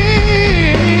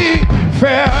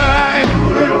 Felt like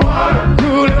cooling water,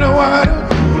 cooling water,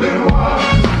 cooling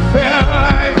water. Felt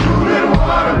like cooling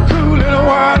water, cooling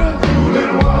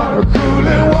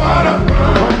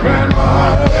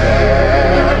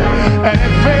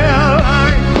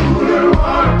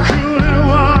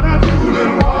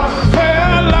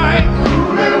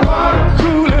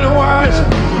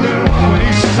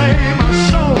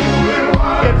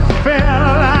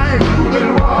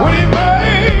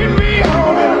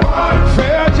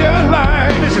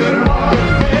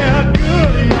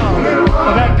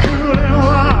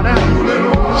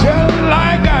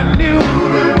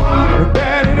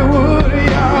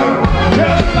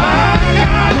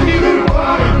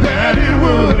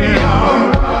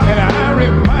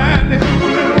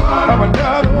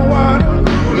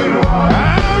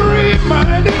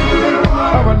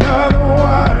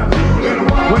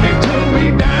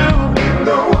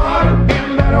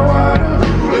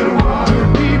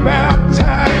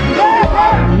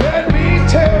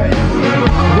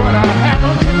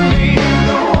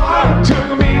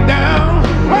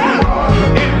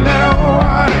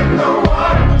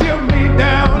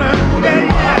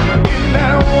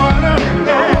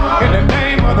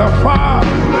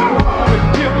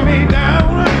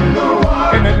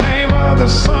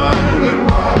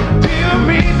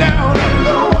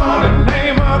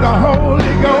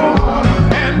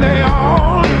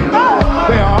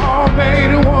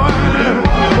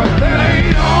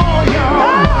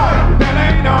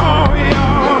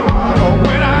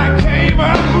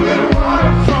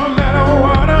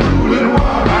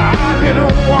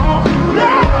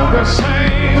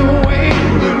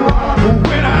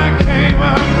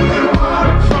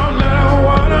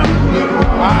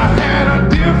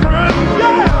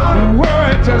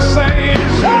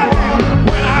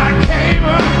When I came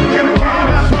up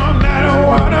from that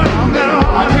water,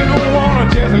 I didn't want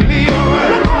to just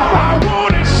live. I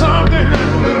wanted something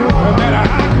that I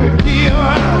could give.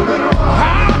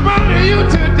 How about you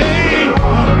today?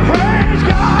 Praise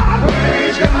God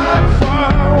for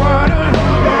the water.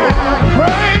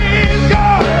 Praise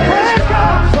God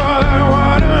for the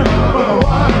water.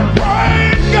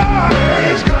 Praise God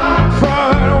for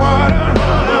the water.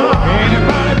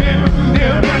 Anybody been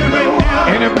there?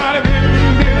 Anybody been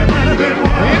there?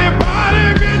 Anybody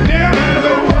been there?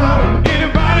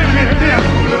 Anybody been there?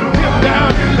 Dip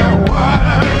down in the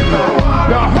water.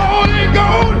 The Holy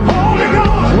Ghost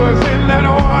was in that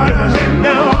water.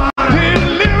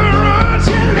 Deliverance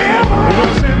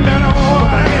was in that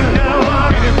water.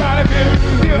 Anybody been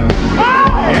there?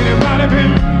 Anybody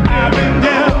been? I've been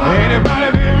there. Anybody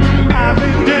been? I've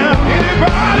been there.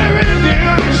 Anybody been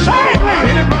there?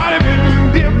 Anybody been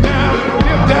dip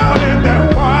down in that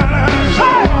water?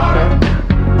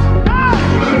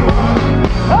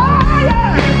 Oh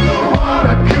yeah!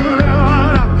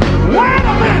 Wait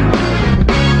a minute!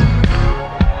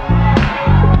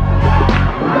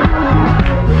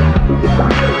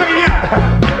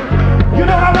 You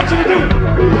know what I want you to do?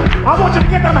 I want you to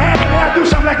get them hands in there and do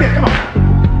something like this. Come on.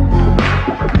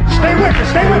 Stay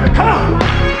with me. Come on.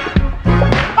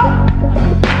 Oh.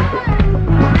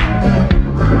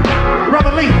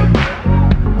 Brother Lee,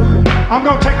 I'm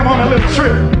going to take him on a little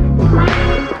trip.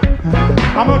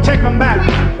 I'm going to take him back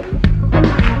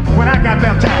when I got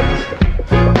baptized.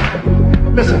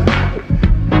 Listen.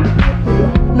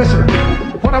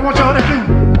 What I want y'all to do.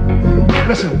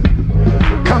 Listen.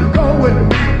 Come go with me.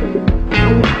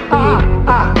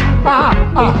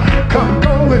 Come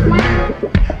go with me.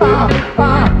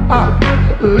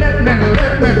 Let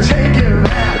me take you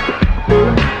there.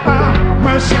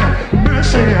 Mercy,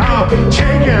 I'll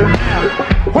take you there.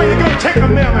 Where you gonna take a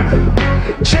Melvin?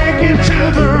 Take it to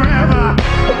the river.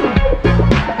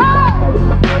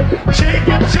 Take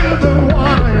it to the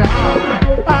water.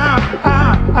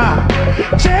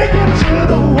 Take it to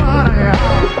the water.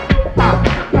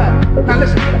 Now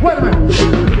listen, wait a minute.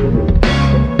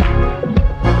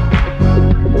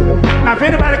 Now if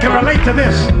anybody can relate to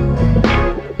this,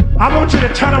 I want you to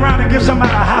turn around and give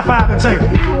somebody a high five and say,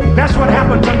 that's what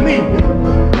happened to me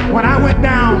when I went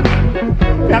down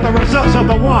at the results of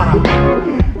the water.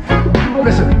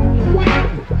 Listen,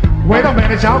 wait a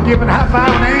minute, y'all giving a high five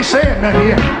when they ain't saying nothing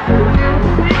yet.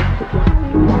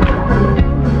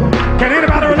 Can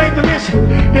anybody relate to this?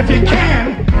 If you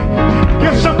can,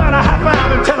 give somebody a high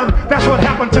five and tell them that's what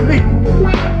happened to me.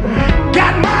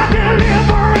 Got my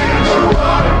deliverance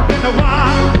in the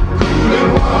water.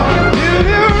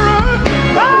 Deliverance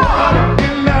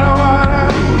in that water.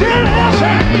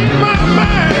 Save my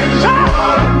mind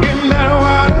in that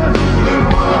water.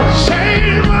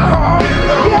 Save my heart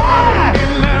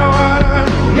in that water.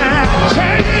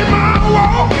 Save my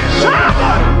walk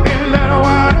in that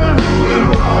water.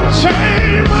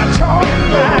 Save my talk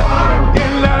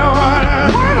in that water.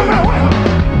 Wait a minute.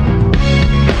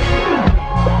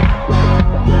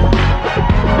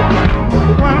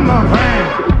 One more thing.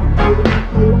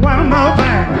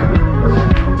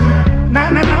 Now.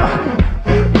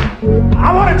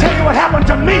 I want to tell you what happened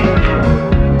to me.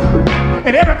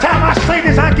 And every time I say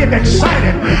this, I get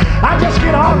excited. I just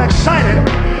get all excited.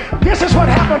 This is what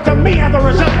happened to me as a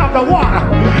result of the water.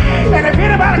 And if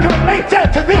anybody can relate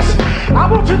that to this, I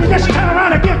want you to just turn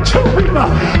around and give two people a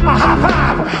high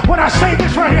five when I say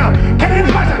this right here. Can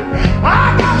anybody say,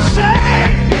 I got saved?